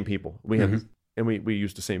like the same people. We had, and we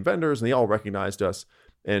used the same vendors, and they all recognized us.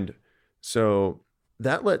 And so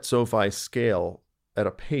that let SoFi scale at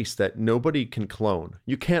a pace that nobody can clone.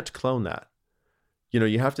 You can't clone that.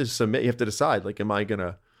 You have to submit, you have to decide, like, am I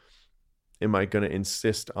gonna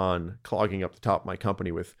insist on clogging up the top of my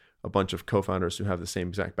company with a bunch of co-founders who have the same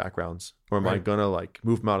exact backgrounds? Or am I gonna like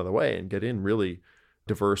move them out of the way and get in really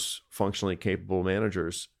diverse, functionally capable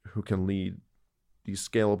managers who can lead these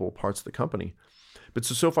scalable parts of the company? But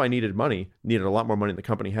so SoFi needed a lot more money than the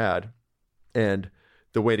company had. And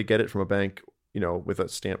the way to get it from a bank, with a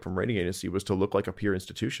stamp from rating agency, was to look like a peer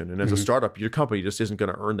institution. And as a startup, your company just isn't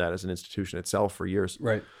going to earn that as an institution itself for years.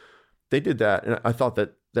 Right. They did that. And I thought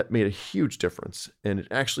that made a huge difference. And it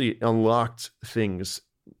actually unlocked things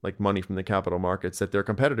like money from the capital markets that their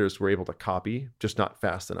competitors were able to copy, just not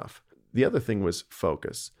fast enough. The other thing was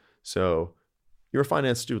focus. So you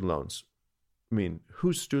refinance student loans. I mean,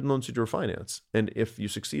 whose student loans did you refinance? And if you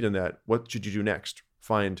succeed in that, what should you do next?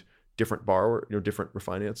 Find different borrower, different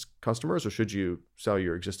refinance customers, or should you sell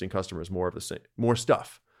your existing customers more of the same, more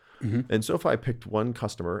stuff? And SoFi picked one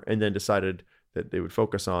customer and then decided that they would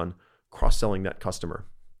focus on cross-selling that customer.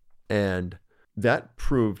 And that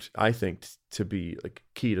proved, I think, to be like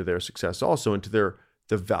key to their success also, and to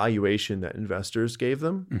the valuation that investors gave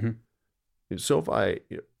them. SoFi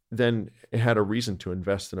then had a reason to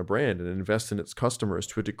invest in a brand and invest in its customers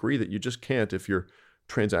to a degree that you just can't if you're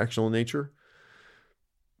transactional in nature.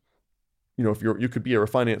 If you could be a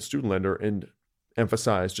refinance student lender and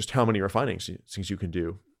emphasize just how many refinancings you can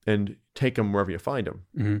do and take them wherever you find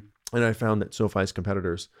them. And I found that SoFi's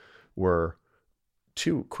competitors were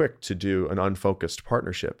too quick to do an unfocused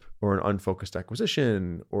partnership or an unfocused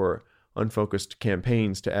acquisition or unfocused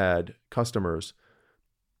campaigns to add customers.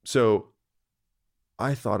 So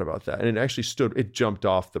I thought about that, and it jumped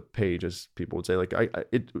off the page, as people would say. Like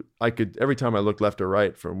I could, every time I looked left or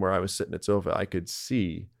right from where I was sitting at SoFi, I could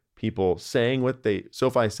see people saying what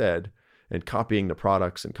SoFi said and copying the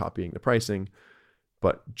products and copying the pricing,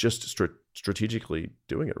 but just strategically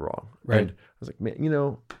doing it wrong. Right. And I was like,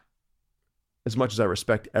 man, as much as I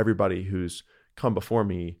respect everybody who's come before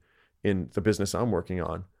me in the business I'm working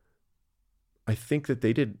on, I think that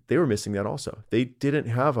they were missing that also. They didn't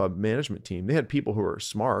have a management team. They had people who were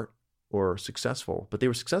smart or successful, but they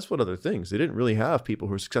were successful at other things. They didn't really have people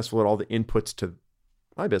who were successful at all the inputs to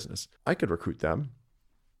my business. I could recruit them.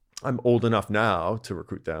 I'm old enough now to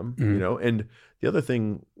recruit them, and the other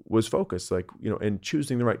thing was focus, and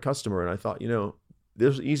choosing the right customer. And I thought,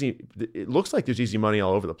 it looks like there's easy money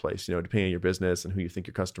all over the place, depending on your business and who you think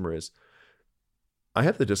your customer is. I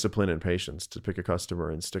have the discipline and patience to pick a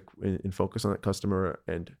customer and stick and focus on that customer,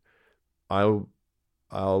 and I'll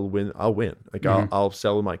win. Like I'll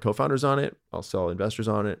sell my co-founders on it. I'll sell investors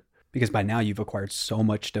on it. Because by now you've acquired so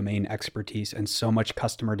much domain expertise and so much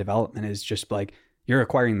customer development is just like, you're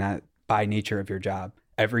acquiring that by nature of your job.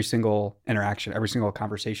 Every single interaction, every single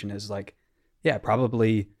conversation is like, yeah,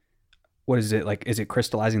 probably, what is it like? Is it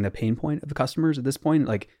crystallizing the pain point of the customers at this point?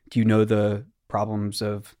 Like, do you know the problems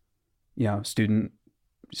of,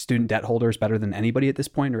 student debt holders better than anybody at this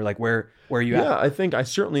point? Or like, where are you at? Yeah, I think I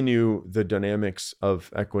certainly knew the dynamics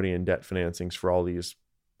of equity and debt financings for all these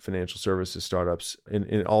financial services startups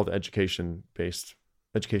in all the education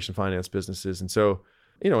finance businesses. And so,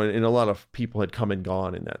 and a lot of people had come and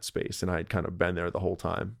gone in that space, and I had kind of been there the whole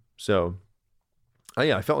time. So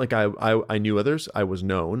I felt like I knew others. I was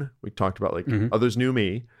known. We talked about others knew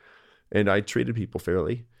me, and I treated people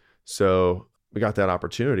fairly. So we got that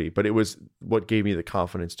opportunity. But it was what gave me the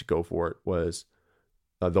confidence to go for it was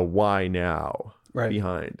the why now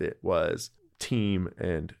behind it was team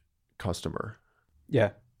and customer.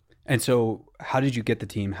 Yeah. And so how did you get the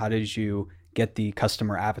team? How did you get the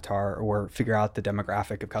customer avatar or figure out the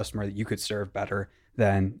demographic of customer that you could serve better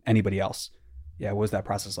than anybody else? Yeah. What was that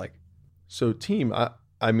process like? So team,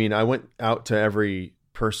 I mean, I went out to every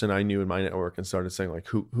person I knew in my network and started saying like,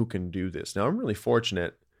 who can do this? Now I'm really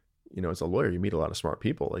fortunate, as a lawyer, you meet a lot of smart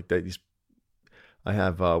people like that. I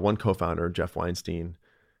have one co-founder, Jeff Weinstein,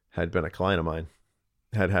 had been a client of mine,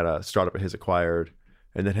 had a startup of his acquired,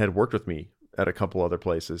 and then had worked with me at a couple other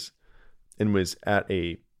places and was at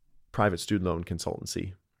a private student loan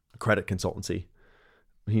consultancy, a credit consultancy.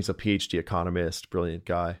 He's a PhD economist, brilliant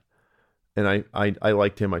guy. And I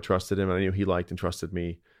liked him, I trusted him, and I knew he liked and trusted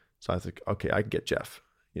me. So I was like, okay, I can get Jeff,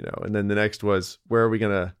 And then the next was, where are we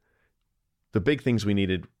the big things we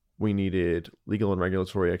needed legal and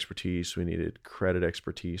regulatory expertise, we needed credit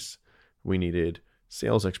expertise, we needed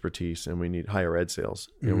sales expertise, and we need higher ed sales,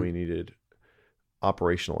 and we needed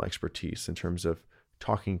operational expertise in terms of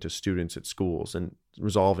talking to students at schools and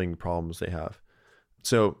resolving problems they have.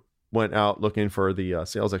 So went out looking for the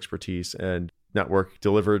sales expertise, and network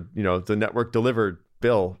delivered, the network delivered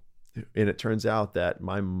Bill. And it turns out that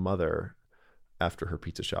my mother, after her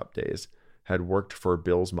pizza shop days, had worked for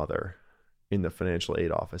Bill's mother in the financial aid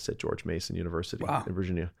office at George Mason University in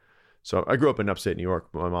Virginia. So I grew up in upstate New York.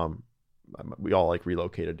 My mom, we all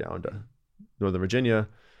relocated down to Northern Virginia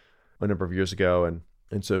a number of years ago.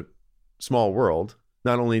 And so small world.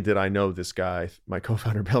 Not only did I know this guy, my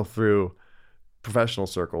co-founder Bill, through professional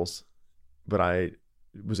circles, but I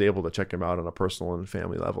was able to check him out on a personal and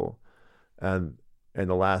family level. And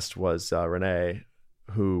the last was Renee,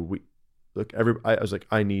 who I was like,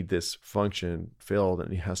 I need this function filled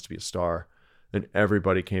and he has to be a star. And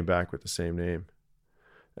everybody came back with the same name.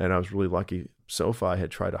 And I was really lucky. SoFi had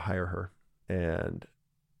tried to hire her. And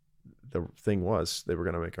the thing was, they were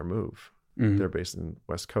going to make our move. Mm-hmm. They're based in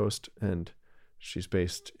West Coast, and she's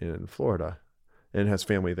based in Florida and has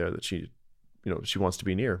family there that she wants to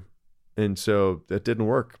be near. And so that didn't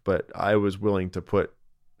work, but I was willing to put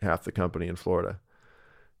half the company in Florida.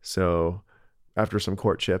 So after some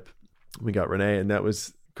courtship, we got Renee, and that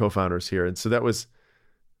was co-founders here. And so that was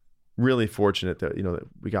really fortunate that, that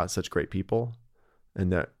we got such great people,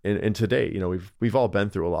 and that, and today, we've all been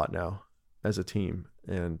through a lot now as a team,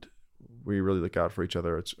 and we really look out for each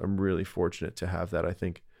other. I'm really fortunate to have that. I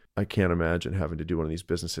think I can't imagine having to do one of these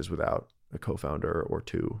businesses without a co-founder or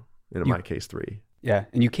two, and in my case, three. Yeah.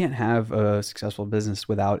 And you can't have a successful business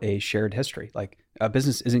without a shared history. Like a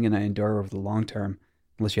business isn't going to endure over the long term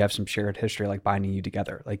unless you have some shared history, like binding you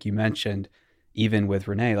together. Like you mentioned, even with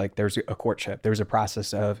Renee, like there's a courtship, there's a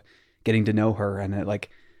process of getting to know her, and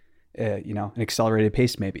an accelerated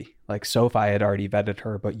pace, maybe. Like SoFi had already vetted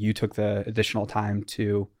her, but you took the additional time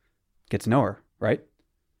to get to know her, right?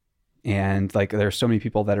 And like there's so many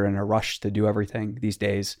people that are in a rush to do everything these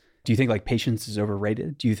days. Do you think like patience is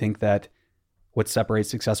overrated? Do you think that what separates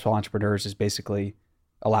successful entrepreneurs is basically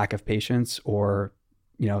a lack of patience, or,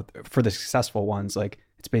 for the successful ones, like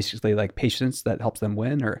it's basically like patience that helps them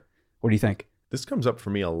win? Or what do you think? This comes up for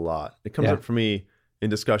me a lot. It comes up for me in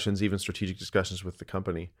discussions, even strategic discussions with the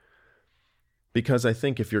company, because I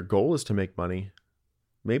think if your goal is to make money,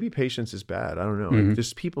 maybe patience is bad. I don't know. Mm-hmm. Like,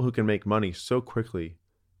 there's people who can make money so quickly.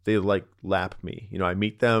 They lap me. I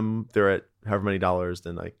meet them, they're at however many dollars,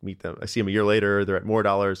 then I meet them, I see them a year later, they're at more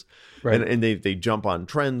dollars. Right. And they jump on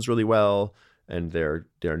trends really well, and they're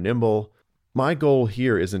nimble. My goal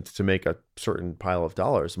here isn't to make a certain pile of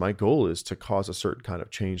dollars. My goal is to cause a certain kind of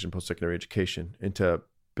change in post-secondary education, and to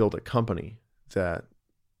build a company that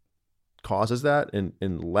causes that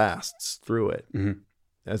and lasts through it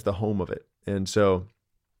as the home of it. And so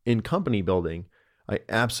in company building, I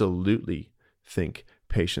absolutely think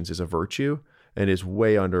patience is a virtue and is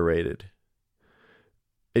way underrated.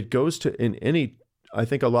 It goes to I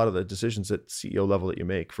think a lot of the decisions at CEO level that you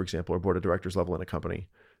make, for example, or board of directors level in a company,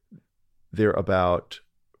 they're about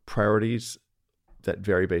priorities that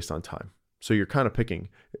vary based on time. So you're kind of picking,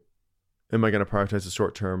 am I going to prioritize the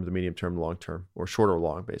short term, the medium term, long term, or short or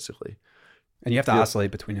long, basically. And you have to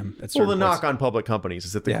oscillate between them. Well, the knock on public companies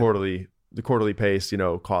is that the quarterly pace,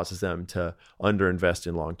 causes them to underinvest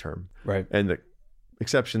in long term. Right. And the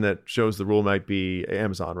exception that shows the rule might be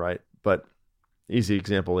Amazon, right? But easy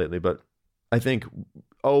example lately. But I think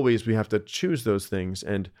always we have to choose those things,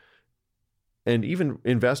 and even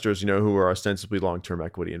investors, who are ostensibly long-term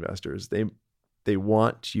equity investors, they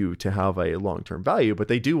want you to have a long-term value, but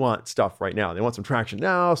they do want stuff right now. They want some traction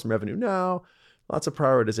now, some revenue now, lots of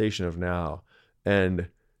prioritization of now. And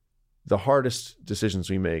the hardest decisions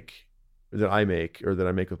we make, that I make, or that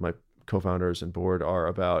I make with my co-founders and board, are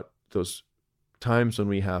about those times when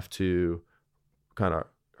we have to kind of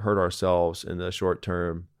hurt ourselves in the short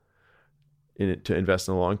term to invest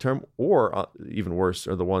in the long term, or even worse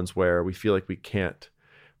are the ones where we feel like we can't.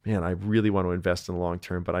 Man, I really want to invest in the long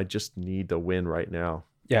term, but I just need the win right now.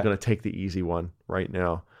 Yeah. I'm going to take the easy one right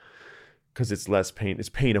now because it's less pain. It's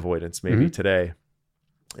pain avoidance maybe today.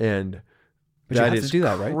 And but that you have is to do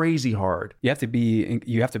that, right? Crazy hard. You have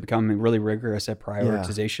to become really rigorous at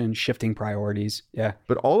prioritization, shifting priorities. Yeah.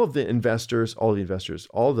 But all the executives,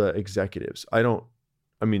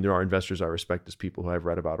 there are investors I respect as people who I've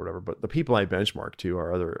read about or whatever, but the people I benchmark to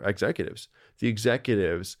are other executives. The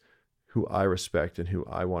executives who I respect and who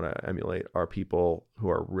I want to emulate are people who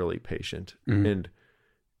are really patient and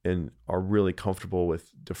are really comfortable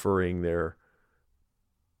with deferring their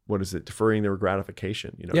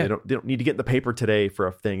gratification. They don't need to get in the paper today for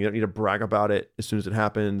a thing. They don't need to brag about it as soon as it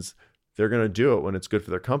happens. They're going to do it when it's good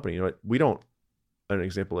for their company. An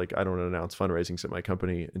example, like I don't announce fundraisings at my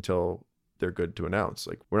company until they're good to announce.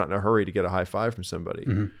 Like we're not in a hurry to get a high five from somebody.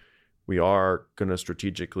 We are going to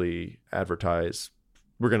strategically advertise.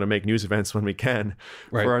 We're going to make news events when we can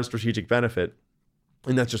for our strategic benefit.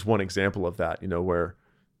 And that's just one example of that, where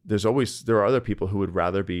there are other people who would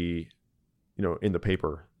rather be, in the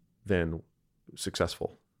paper than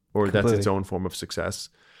successful, or Completely. That's its own form of success.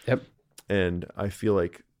 Yep. And I feel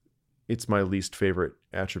like it's my least favorite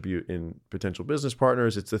attribute in potential business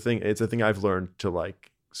partners. It's a thing I've learned to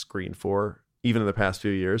like screen for, even in the past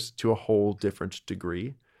few years, to a whole different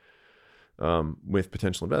degree. With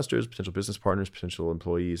potential investors, potential business partners, potential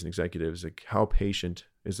employees and executives, like how patient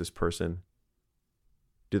is this person?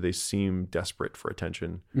 Do they seem desperate for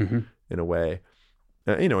attention in a way?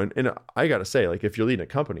 And I got to say, like, if you're leading a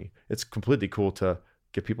company, it's completely cool to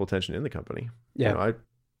give people attention in the company. Yeah.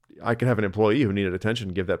 I could have an employee who needed attention,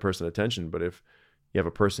 give that person attention. But if you have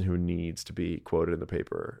a person who needs to be quoted in the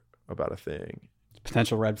paper about a thing,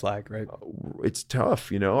 potential red flag, right? It's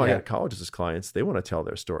tough. I got colleges as clients. They want to tell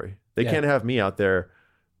their story. They can't have me out there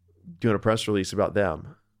doing a press release about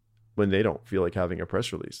them when they don't feel like having a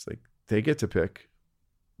press release. Like they get to pick.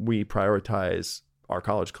 We prioritize our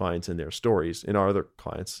college clients and their stories and our other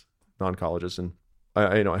clients, non-colleges. And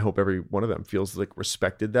I hope every one of them feels like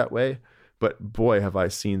respected that way. But boy, have I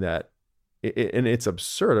seen that. And it's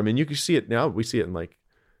absurd. I mean, you can see it now. We see it in like,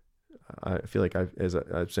 I feel like as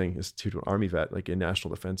I'm saying this to an Army vet, like in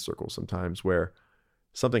national defense circles sometimes, where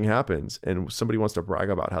something happens and somebody wants to brag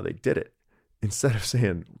about how they did it, instead of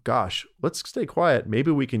saying, gosh, let's stay quiet.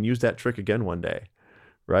 Maybe we can use that trick again one day.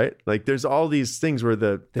 Right? Like there's all these things where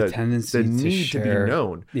the tendency the need to be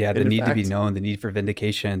known. Yeah. The need to be known, the need for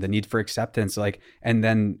vindication, the need for acceptance. And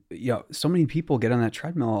then, so many people get on that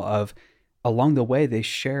treadmill of along the way, they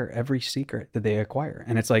share every secret that they acquire.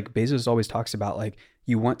 And it's like Bezos always talks about, like,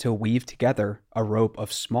 you want to weave together a rope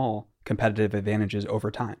of small competitive advantages over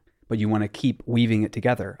time, but you want to keep weaving it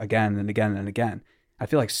together again and again and again. I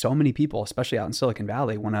feel like so many people, especially out in Silicon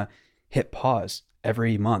Valley, want to hit pause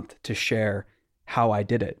every month to share how I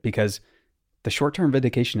did it, because the short-term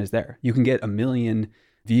vindication is there. You can get 1 million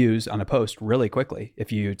views on a post really quickly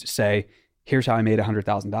if you say, here's how I made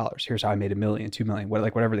 $100,000. Here's how I made $1 million, 2 million,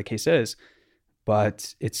 whatever the case is.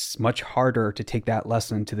 But it's much harder to take that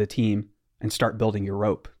lesson to the team and start building your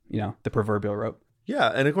rope, the proverbial rope.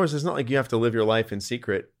 Yeah. And of course, it's not like you have to live your life in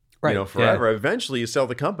secret, forever. Yeah. Eventually you sell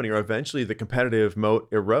the company, or eventually the competitive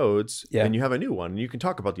moat erodes and you have a new one and you can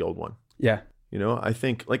talk about the old one. Yeah. I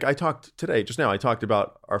think, like I talked today, just now, I talked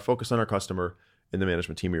about our focus on our customer and the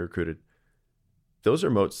management team we recruited. Those are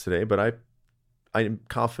moats today, but I'm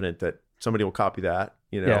confident that somebody will copy that,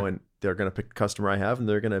 and they're going to pick the customer I have, and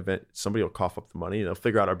they're going to somebody will cough up the money, and they'll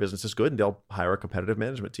figure out our business is good, and they'll hire a competitive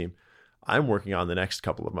management team. I'm working on the next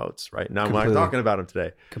couple of moats right now. I'm not talking about them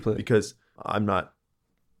today because I'm not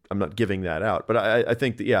giving that out. But I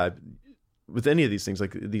think that, with any of these things,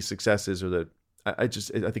 like these successes or I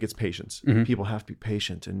think it's patience. Mm-hmm. People have to be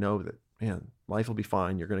patient and know that, man, life will be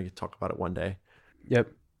fine. You're going to talk about it one day.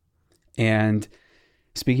 Yep. And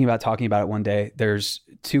speaking about talking about it one day, there's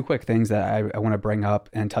 2 quick things that I want to bring up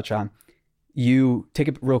and touch on. You take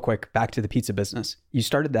it real quick back to the pizza business. You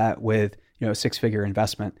started that with, a 6-figure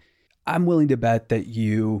investment. I'm willing to bet that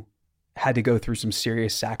you had to go through some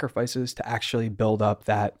serious sacrifices to actually build up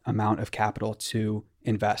that amount of capital to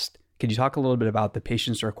invest. Could you talk a little bit about the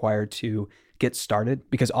patience required to get started?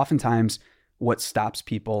 Because oftentimes what stops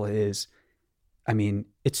people is,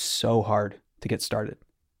 it's so hard to get started.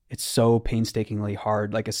 It's so painstakingly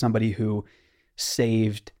hard. Like, as somebody who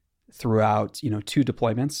saved throughout, 2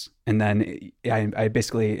 deployments. And then I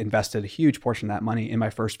basically invested a huge portion of that money in my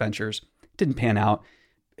first ventures. Didn't pan out.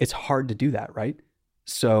 It's hard to do that, right?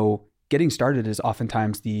 So getting started is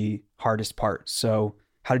oftentimes the hardest part. So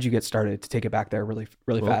how did you get started, to take it back there really,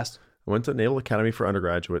 really fast? I went to Naval Academy for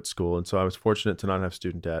undergraduate school. And so I was fortunate to not have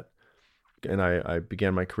student debt. And I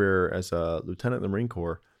began my career as a lieutenant in the Marine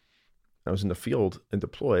Corps. I was in the field and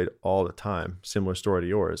deployed all the time. Similar story to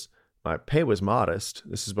yours. My pay was modest.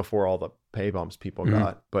 This is before all the pay bumps people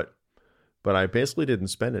got, but I basically didn't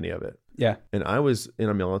spend any of it. Yeah. And I was in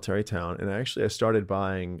a military town, and I started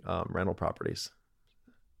buying rental properties.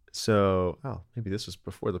 So, maybe this was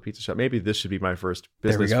before the pizza shop. Maybe this should be my first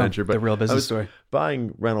business venture. But the real business story.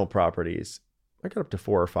 Buying rental properties. I got up to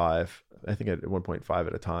 4 or 5. I think at 1.5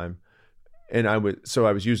 at a time. And I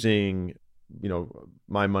was using,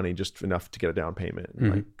 my money just enough to get a down payment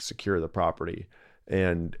and like secure the property.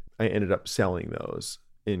 And I ended up selling those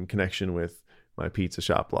in connection with my pizza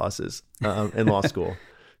shop losses in law school.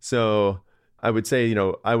 So I would say,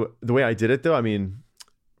 the way I did it though,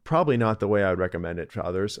 probably not the way I would recommend it to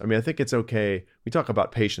others. I think it's okay. We talk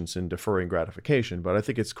about patience and deferring gratification, but I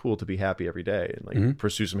think it's cool to be happy every day and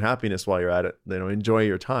pursue some happiness while you're at it. Enjoy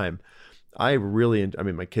your time. My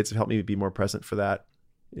kids have helped me be more present for that.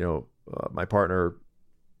 My partner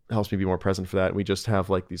helps me be more present for that. And we just have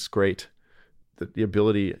like these great, the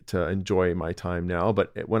ability to enjoy my time now.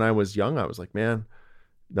 But when I was young, I was like, man,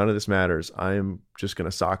 none of this matters. I'm just going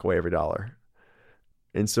to sock away every dollar.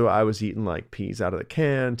 And so I was eating like peas out of the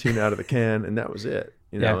can, tuna out of the can, and that was it,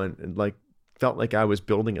 and like felt like I was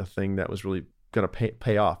building a thing that was really going to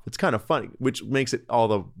pay off. It's kind of funny, which makes it all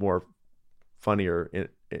the more funny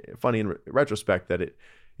in retrospect that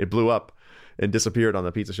it blew up and disappeared on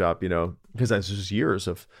the pizza shop, because that's just years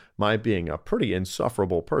of my being a pretty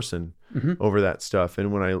insufferable person over that stuff.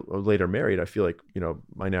 And when I later married, I feel like,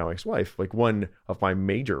 my now ex-wife, like one of my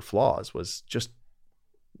major flaws was just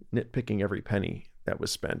nitpicking every penny that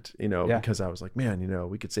was spent, because I was like, man,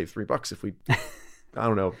 we could save $3 if we, I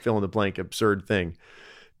don't know, fill in the blank, absurd thing.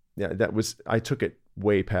 Yeah, I took it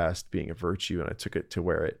way past being a virtue, and I took it to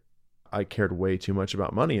where I cared way too much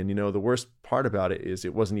about money. And, the worst part about it is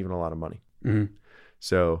it wasn't even a lot of money.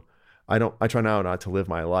 So I try now not to live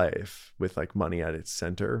my life with like money at its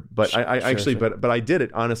center, but but I did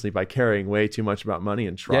it honestly by caring way too much about money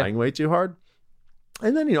and trying way too hard.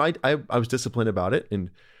 And then, I was disciplined about it,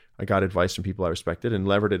 and I got advice from people I respected and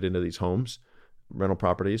levered it into these homes, rental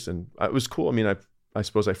properties. And it was cool. I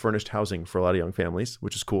suppose I furnished housing for a lot of young families,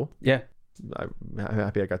 which is cool. Yeah. I'm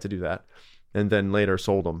happy I got to do that. And then later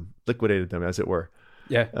sold them, liquidated them as it were.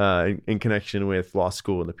 Yeah. In connection with law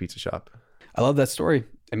school and the pizza shop. I love that story.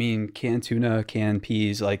 Canned tuna, canned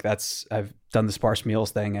peas, like I've done the sparse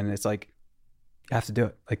meals thing, and it's like, you have to do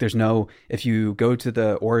it. Like if you go to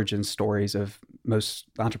the origin stories of most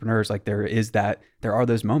entrepreneurs, like there are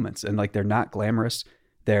those moments, and like, they're not glamorous.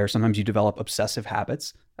 Sometimes you develop obsessive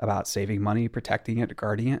habits about saving money, protecting it,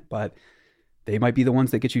 guarding it, but they might be the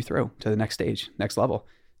ones that get you through to the next stage, next level.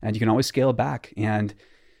 And you can always scale it back. And,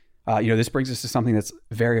 this brings us to something that's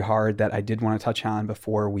very hard that I did want to touch on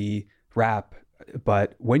before we wrap.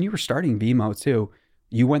 But when you were starting Vimo too,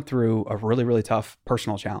 you went through a really, really tough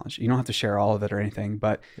personal challenge. You don't have to share all of it or anything,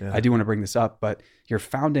 but I do want to bring this up. But you're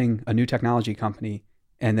founding a new technology company,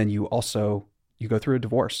 and then you go through a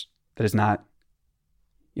divorce that is not,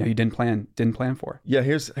 you didn't plan for. Yeah,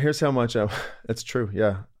 here's how much that's true.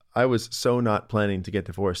 Yeah, I was so not planning to get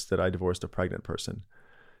divorced that I divorced a pregnant person.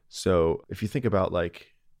 So if you think about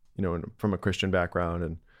from a Christian background,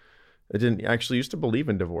 and I didn't actually used to believe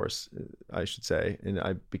in divorce, I should say, and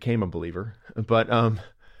I became a believer. But I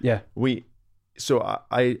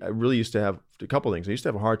really used to have a couple of things. I used to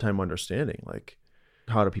have a hard time understanding, like,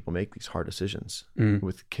 how do people make these hard decisions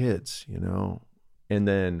with kids, and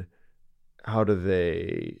then how do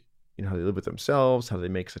they, how they live with themselves? How do they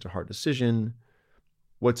make such a hard decision?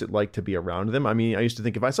 What's it like to be around them? I used to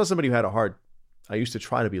think if I saw somebody who had I used to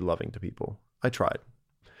try to be loving to people. I tried.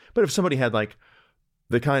 But if somebody had like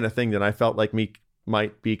the kind of thing that I felt like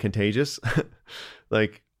might be contagious,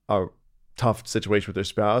 like a tough situation with their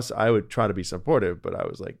spouse, I would try to be supportive, but I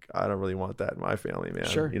was like, I don't really want that in my family, man.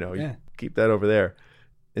 Sure. You keep that over there.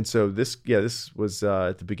 And so this was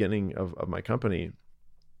at the beginning of my company.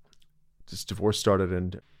 This divorce started,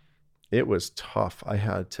 and it was tough.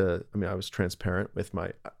 I was transparent with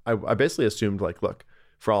I basically assumed, like, look,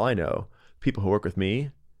 for all I know, people who work with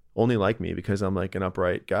me only like me because I'm like an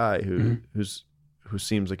upright guy who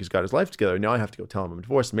seems like he's got his life together. Now I have to go tell them I'm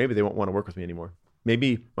divorced. Maybe they won't want to work with me anymore.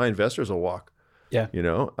 Maybe my investors will walk. Yeah.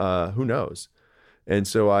 Who knows? And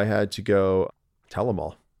so I had to go tell them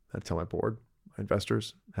all. I had to tell my board. my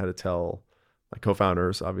investors, I had to tell my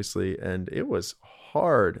co-founders, obviously, and it was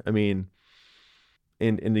hard. I mean,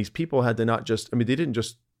 and these people had to not just, I mean,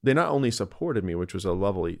 they not only supported me, which was a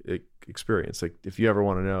lovely experience. Like, if you ever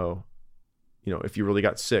want to know, if you really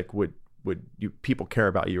got sick, would you people care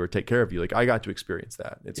about you or take care of you? Like, I got to experience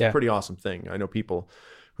that. It's a pretty awesome thing. I know people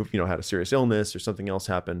who've, had a serious illness or something else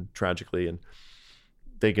happen tragically, and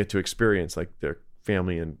they get to experience like their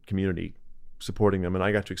family and community supporting them. And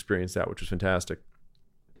I got to experience that, which was fantastic.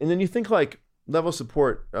 And then you think like level of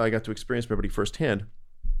support, I got to experience from everybody firsthand.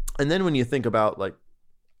 And then when you think about like,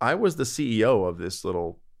 I was the CEO of this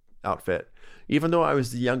little outfit, even though I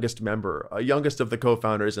was the youngest member, youngest of the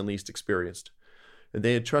co-founders and least experienced. And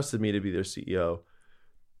they had trusted me to be their CEO.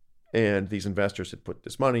 And these investors had put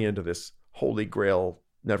this money into this holy grail,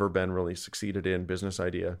 never been really succeeded in business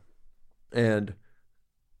idea. And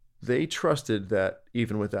they trusted that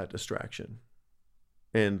even with that distraction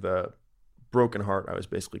and the broken heart I was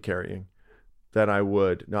basically carrying, that I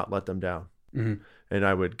would not let them down. Mm-hmm. And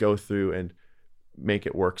I would go through and make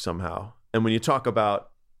it work somehow. And when you talk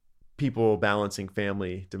about people balancing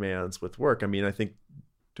family demands with work, I mean, I think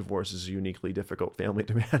divorce is a uniquely difficult family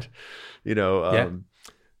demand.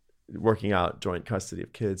 Working out joint custody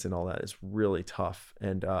of kids and all that is really tough.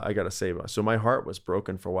 And I got to say, so my heart was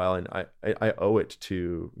broken for a while, and I owe it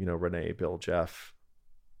to, Renee, Bill, Jeff,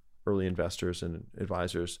 early investors and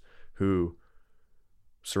advisors who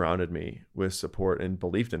surrounded me with support and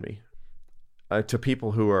believed in me. To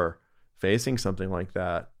people who are facing something like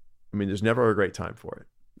that, I mean, there's never a great time for it.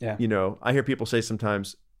 Yeah. I hear people say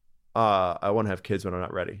sometimes, I want to have kids when I'm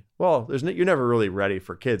not ready. Well, you're never really ready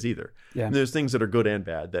for kids either. Yeah. And there's things that are good and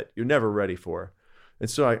bad that you're never ready for. And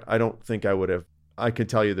so I don't think I could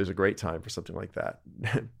tell you there's a great time for something like that.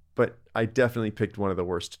 But I definitely picked one of the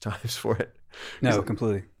worst times for it. No,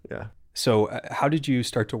 completely. Yeah. So how did you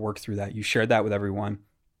start to work through that? You shared that with everyone.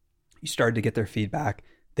 You started to get their feedback.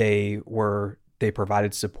 They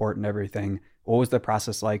provided support and everything. What was the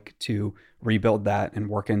process like to rebuild that and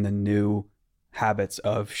work in the new habits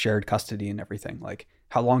of shared custody and everything? Like,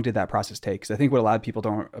 how long did that process take? Because I think what a lot of people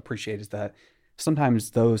don't appreciate is that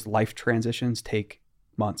sometimes those life transitions take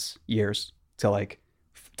months, years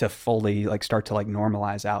to fully start to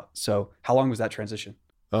normalize out. So how long was that transition?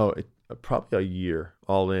 Probably a year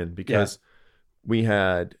all in, because we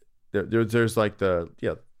had there's like the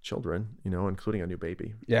children, including a new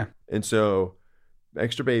baby. Yeah. And so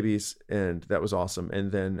extra babies, and that was awesome.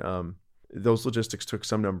 And then those logistics took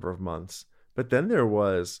some number of months. But then there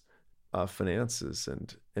was finances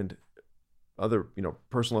and other,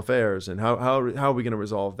 personal affairs, and how are we going to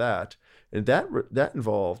resolve that? And that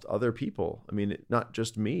involved other people. I mean, not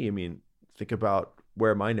just me. I mean, think about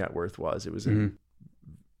where my net worth was. It was in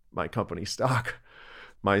my company stock,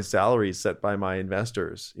 my salary set by my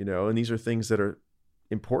investors, and these are things that are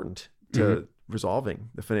important to resolving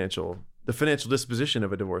the financial disposition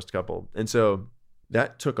of a divorced couple. And so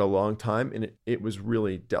that took a long time, and it was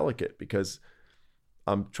really delicate, because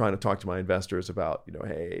I'm trying to talk to my investors about,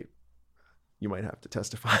 hey, you might have to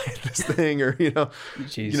testify at this thing, or,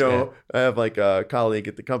 Jeez, I have like a colleague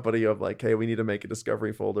at the company of like, hey, we need to make a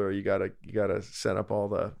discovery folder. You gotta set up all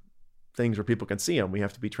the things where people can see them. We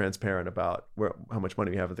have to be transparent about how much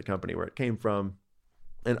money we have at the company, where it came from.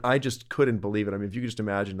 And I just couldn't believe it. I mean, if you could just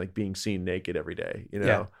imagine like being seen naked every day,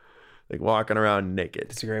 like walking around naked.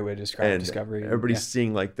 It's a great way to describe discovery. Everybody's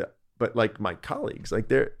seeing but like my colleagues, like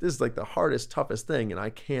this is like the hardest, toughest thing. And I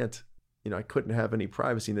can't, I couldn't have any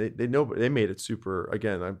privacy. They know, they made it super,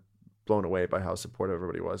 again, I'm blown away by how supportive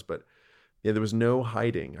everybody was, but there was no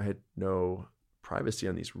hiding. I had no privacy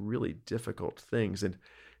on these really difficult things. And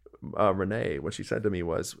Renee, what she said to me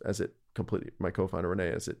was, my co-founder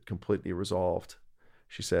Renee, as it completely resolved,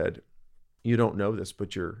 she said, you don't know this,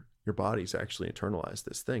 but your body's actually internalized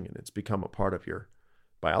this thing, and it's become a part of your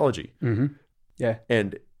biology. Mm-hmm. Yeah.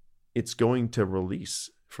 And it's going to release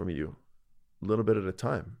from you a little bit at a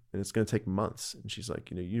time, and it's going to take months. And she's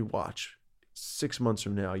like, you watch, 6 months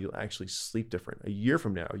from now, you'll actually sleep different. A year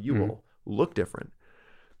from now, you will look different.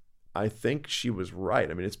 I think she was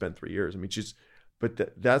right. I mean, it's been 3 years. I mean,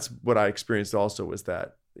 but that's what I experienced also, was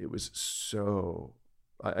that it was so,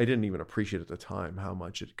 I didn't even appreciate at the time how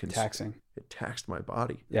much it taxed my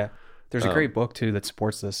body. Yeah. There's a great book too that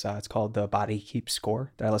supports this. It's called The Body Keeps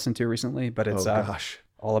Score, that I listened to recently, but it's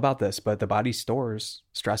all about this. But the body stores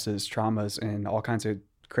stresses, traumas in all kinds of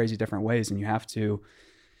crazy different ways. And you have to,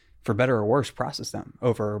 for better or worse, process them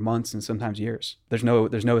over months and sometimes years. There's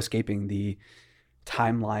no escaping the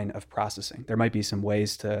timeline of processing. There might be some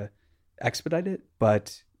ways to expedite it,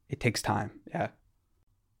 but it takes time. Yeah.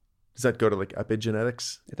 Does that go to like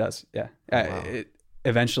epigenetics? It does. Yeah. Wow.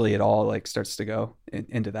 eventually it all like starts to go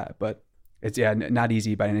into that. But it's not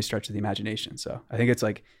easy by any stretch of the imagination. So I think it's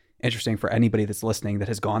like interesting for anybody that's listening that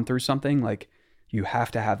has gone through something. Like, you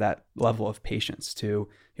have to have that level of patience to,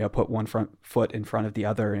 put one front foot in front of the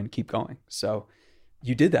other and keep going. So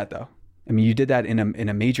you did that though. I mean, you did that in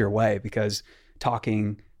a major way, because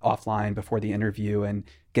talking offline before the interview and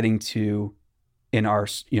getting to, in our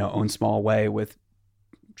own small way, with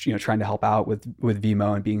trying to help out with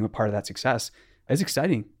Vimo and being a part of that success, it's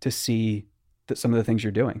exciting to see that some of the things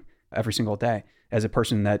you're doing every single day. As a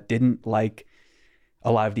person that didn't like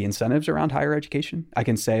a lot of the incentives around higher education, I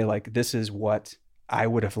can say, like, this is what I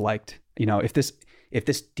would have liked. If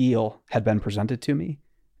this deal had been presented to me,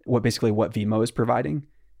 what Vimo is providing,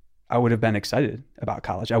 I would have been excited about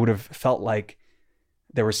college. I would have felt like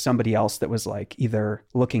there was somebody else that was like either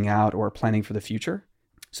looking out or planning for the future.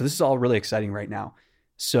 So this is all really exciting right now.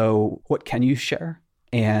 So what can you share?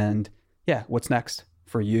 And what's next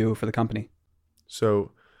for you, for the company?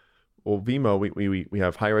 So, Vimo, we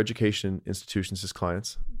have higher education institutions as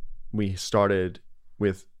clients. We started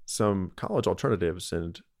with some college alternatives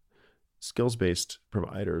and skills-based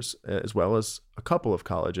providers, as well as a couple of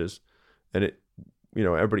colleges. And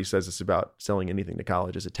everybody says it's about selling anything to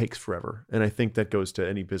colleges. It takes forever. And I think that goes to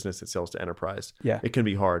any business that sells to enterprise. Yeah. It can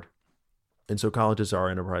be hard. And so colleges are our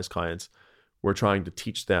enterprise clients. We're trying to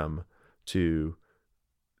teach them to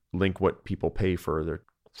link what people pay for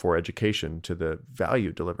education to the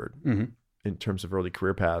value delivered in terms of early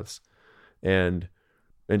career paths, and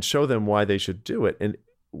show them why they should do it. And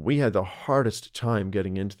we had the hardest time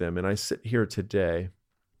getting into them. And I sit here today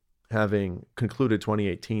having concluded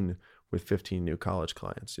 2018 with 15 new college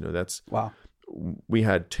clients. That's wow. We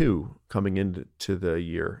had 2 coming into the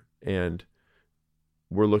year, and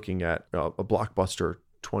we're looking at a blockbuster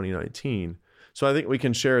 2019. So I think I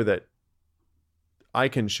can share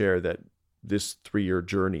that this 3-year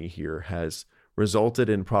journey here has resulted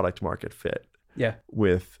in product market fit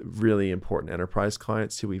with really important enterprise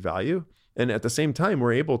clients who we value. And at the same time,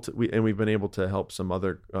 we've been able to help some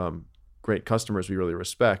other great customers we really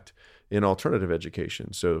respect in alternative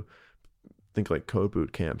education. So think like code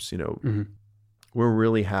boot camps. We're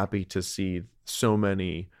really happy to see so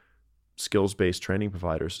many skills-based training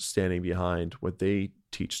providers standing behind what they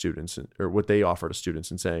teach students or what they offer to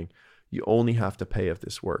students and saying, you only have to pay if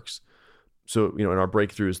this works. So, in our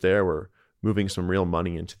breakthroughs there, we're moving some real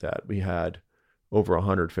money into that. We had over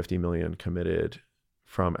 150 million committed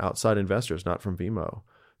from outside investors, not from Vimo,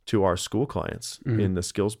 to our school clients in the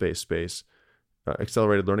skills-based space,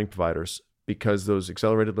 accelerated learning providers, because those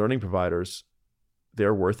accelerated learning providers,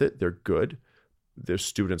 they're worth it. They're good. Their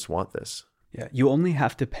students want this. Yeah. You only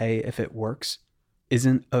have to pay if it works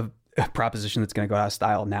isn't a proposition that's going to go out of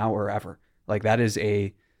style now or ever. Like, that is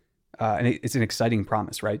and it's an exciting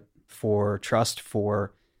promise, right? For trust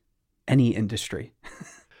for any industry.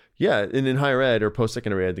 Yeah. And in higher ed or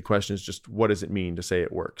post-secondary ed, the question is just, what does it mean to say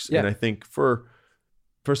it works? Yeah. And I think for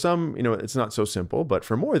some, it's not so simple, but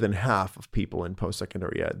for more than half of people in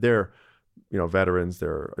post-secondary ed, they're, veterans,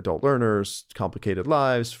 they're adult learners, complicated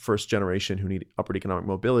lives, first generation who need upward economic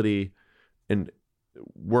mobility, and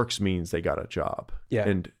works means they got a job. Yeah.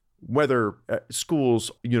 And whether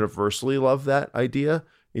schools universally love that idea,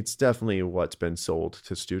 it's definitely what's been sold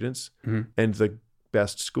to students. And the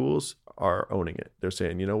best schools are owning it. They're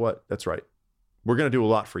saying, you know what, that's right. We're going to do a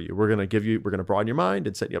lot for you. We're going to broaden your mind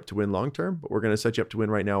and set you up to win long-term, but we're going to set you up to win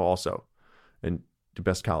right now also. And the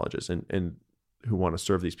best colleges and who want to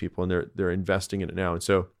serve these people, and they're investing in it now. And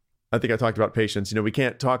so I think I talked about patience. We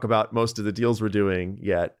can't talk about most of the deals we're doing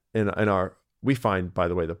yet. We find, by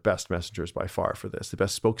the way, the best messengers by far for this. The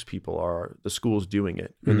best spokespeople are the schools doing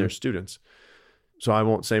it and their students. So I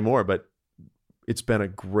won't say more, but it's been a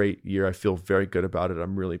great year. I feel very good about it.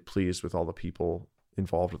 I'm really pleased with all the people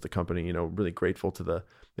involved with the company, really grateful to the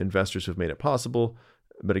investors who've made it possible.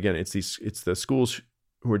 But again, it's the schools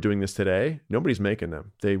who are doing this today. Nobody's making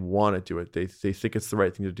them. They want to do it. They think it's the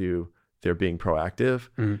right thing to do. They're being proactive.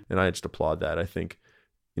 And I just applaud that. I think,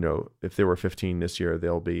 if there were 15 this year,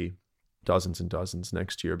 there'll be dozens and dozens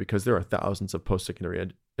next year, because there are thousands of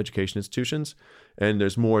post-secondary education institutions, and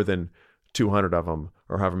there's more than 200 of them,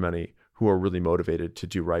 or however many, who are really motivated to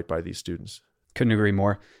do right by these students. Couldn't agree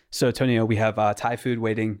more. So, Tonio, we have Thai food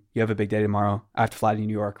waiting. You have a big day tomorrow. I have to fly to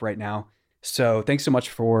New York right now. So thanks so much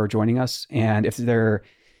for joining us. And if there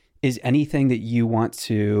is anything that you want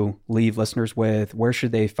to leave listeners with, where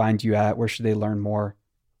should they find you at? Where should they learn more?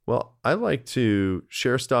 Well, I like to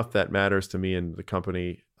share stuff that matters to me and the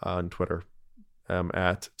company on Twitter.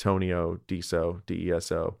 At Tonio Deso,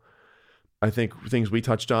 DESO. I think things we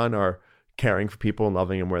touched on are caring for people and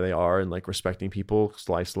loving them where they are, and like respecting people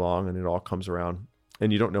life's long, and it all comes around.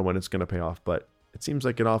 and you don't know when it's going to pay off, but it seems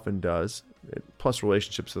like it often does. Plus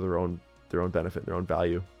relationships are their own benefit, their own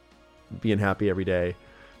value. Being happy every day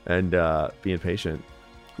and being patient.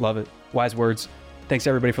 Love it. Wise words. Thanks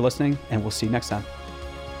everybody for listening, and we'll see you next time.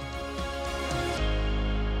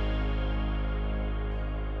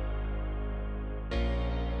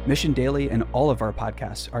 Mission Daily and all of our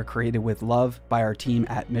podcasts are created with love by our team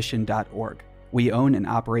at mission.org. We own and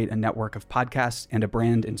operate a network of podcasts and a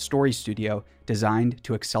brand and story studio designed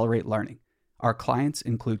to accelerate learning. Our clients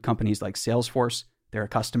include companies like Salesforce, they're a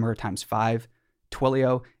customer times 5,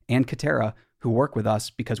 Twilio, and Katera, who work with us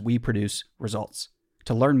because we produce results.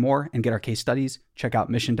 To learn more and get our case studies, check out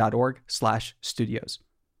mission.org/studios.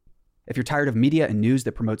 If you're tired of media and news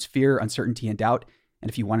that promotes fear, uncertainty, and doubt, and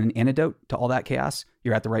if you want an antidote to all that chaos,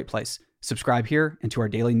 you're at the right place. Subscribe here and to our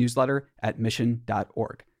daily newsletter at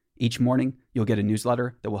mission.org. Each morning, you'll get a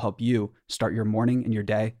newsletter that will help you start your morning and your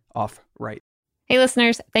day off right. Hey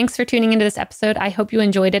listeners, thanks for tuning into this episode. I hope you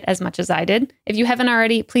enjoyed it as much as I did. If you haven't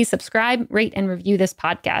already, please subscribe, rate, and review this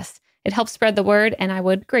podcast. It helps spread the word, and I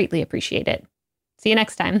would greatly appreciate it. See you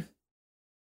next time.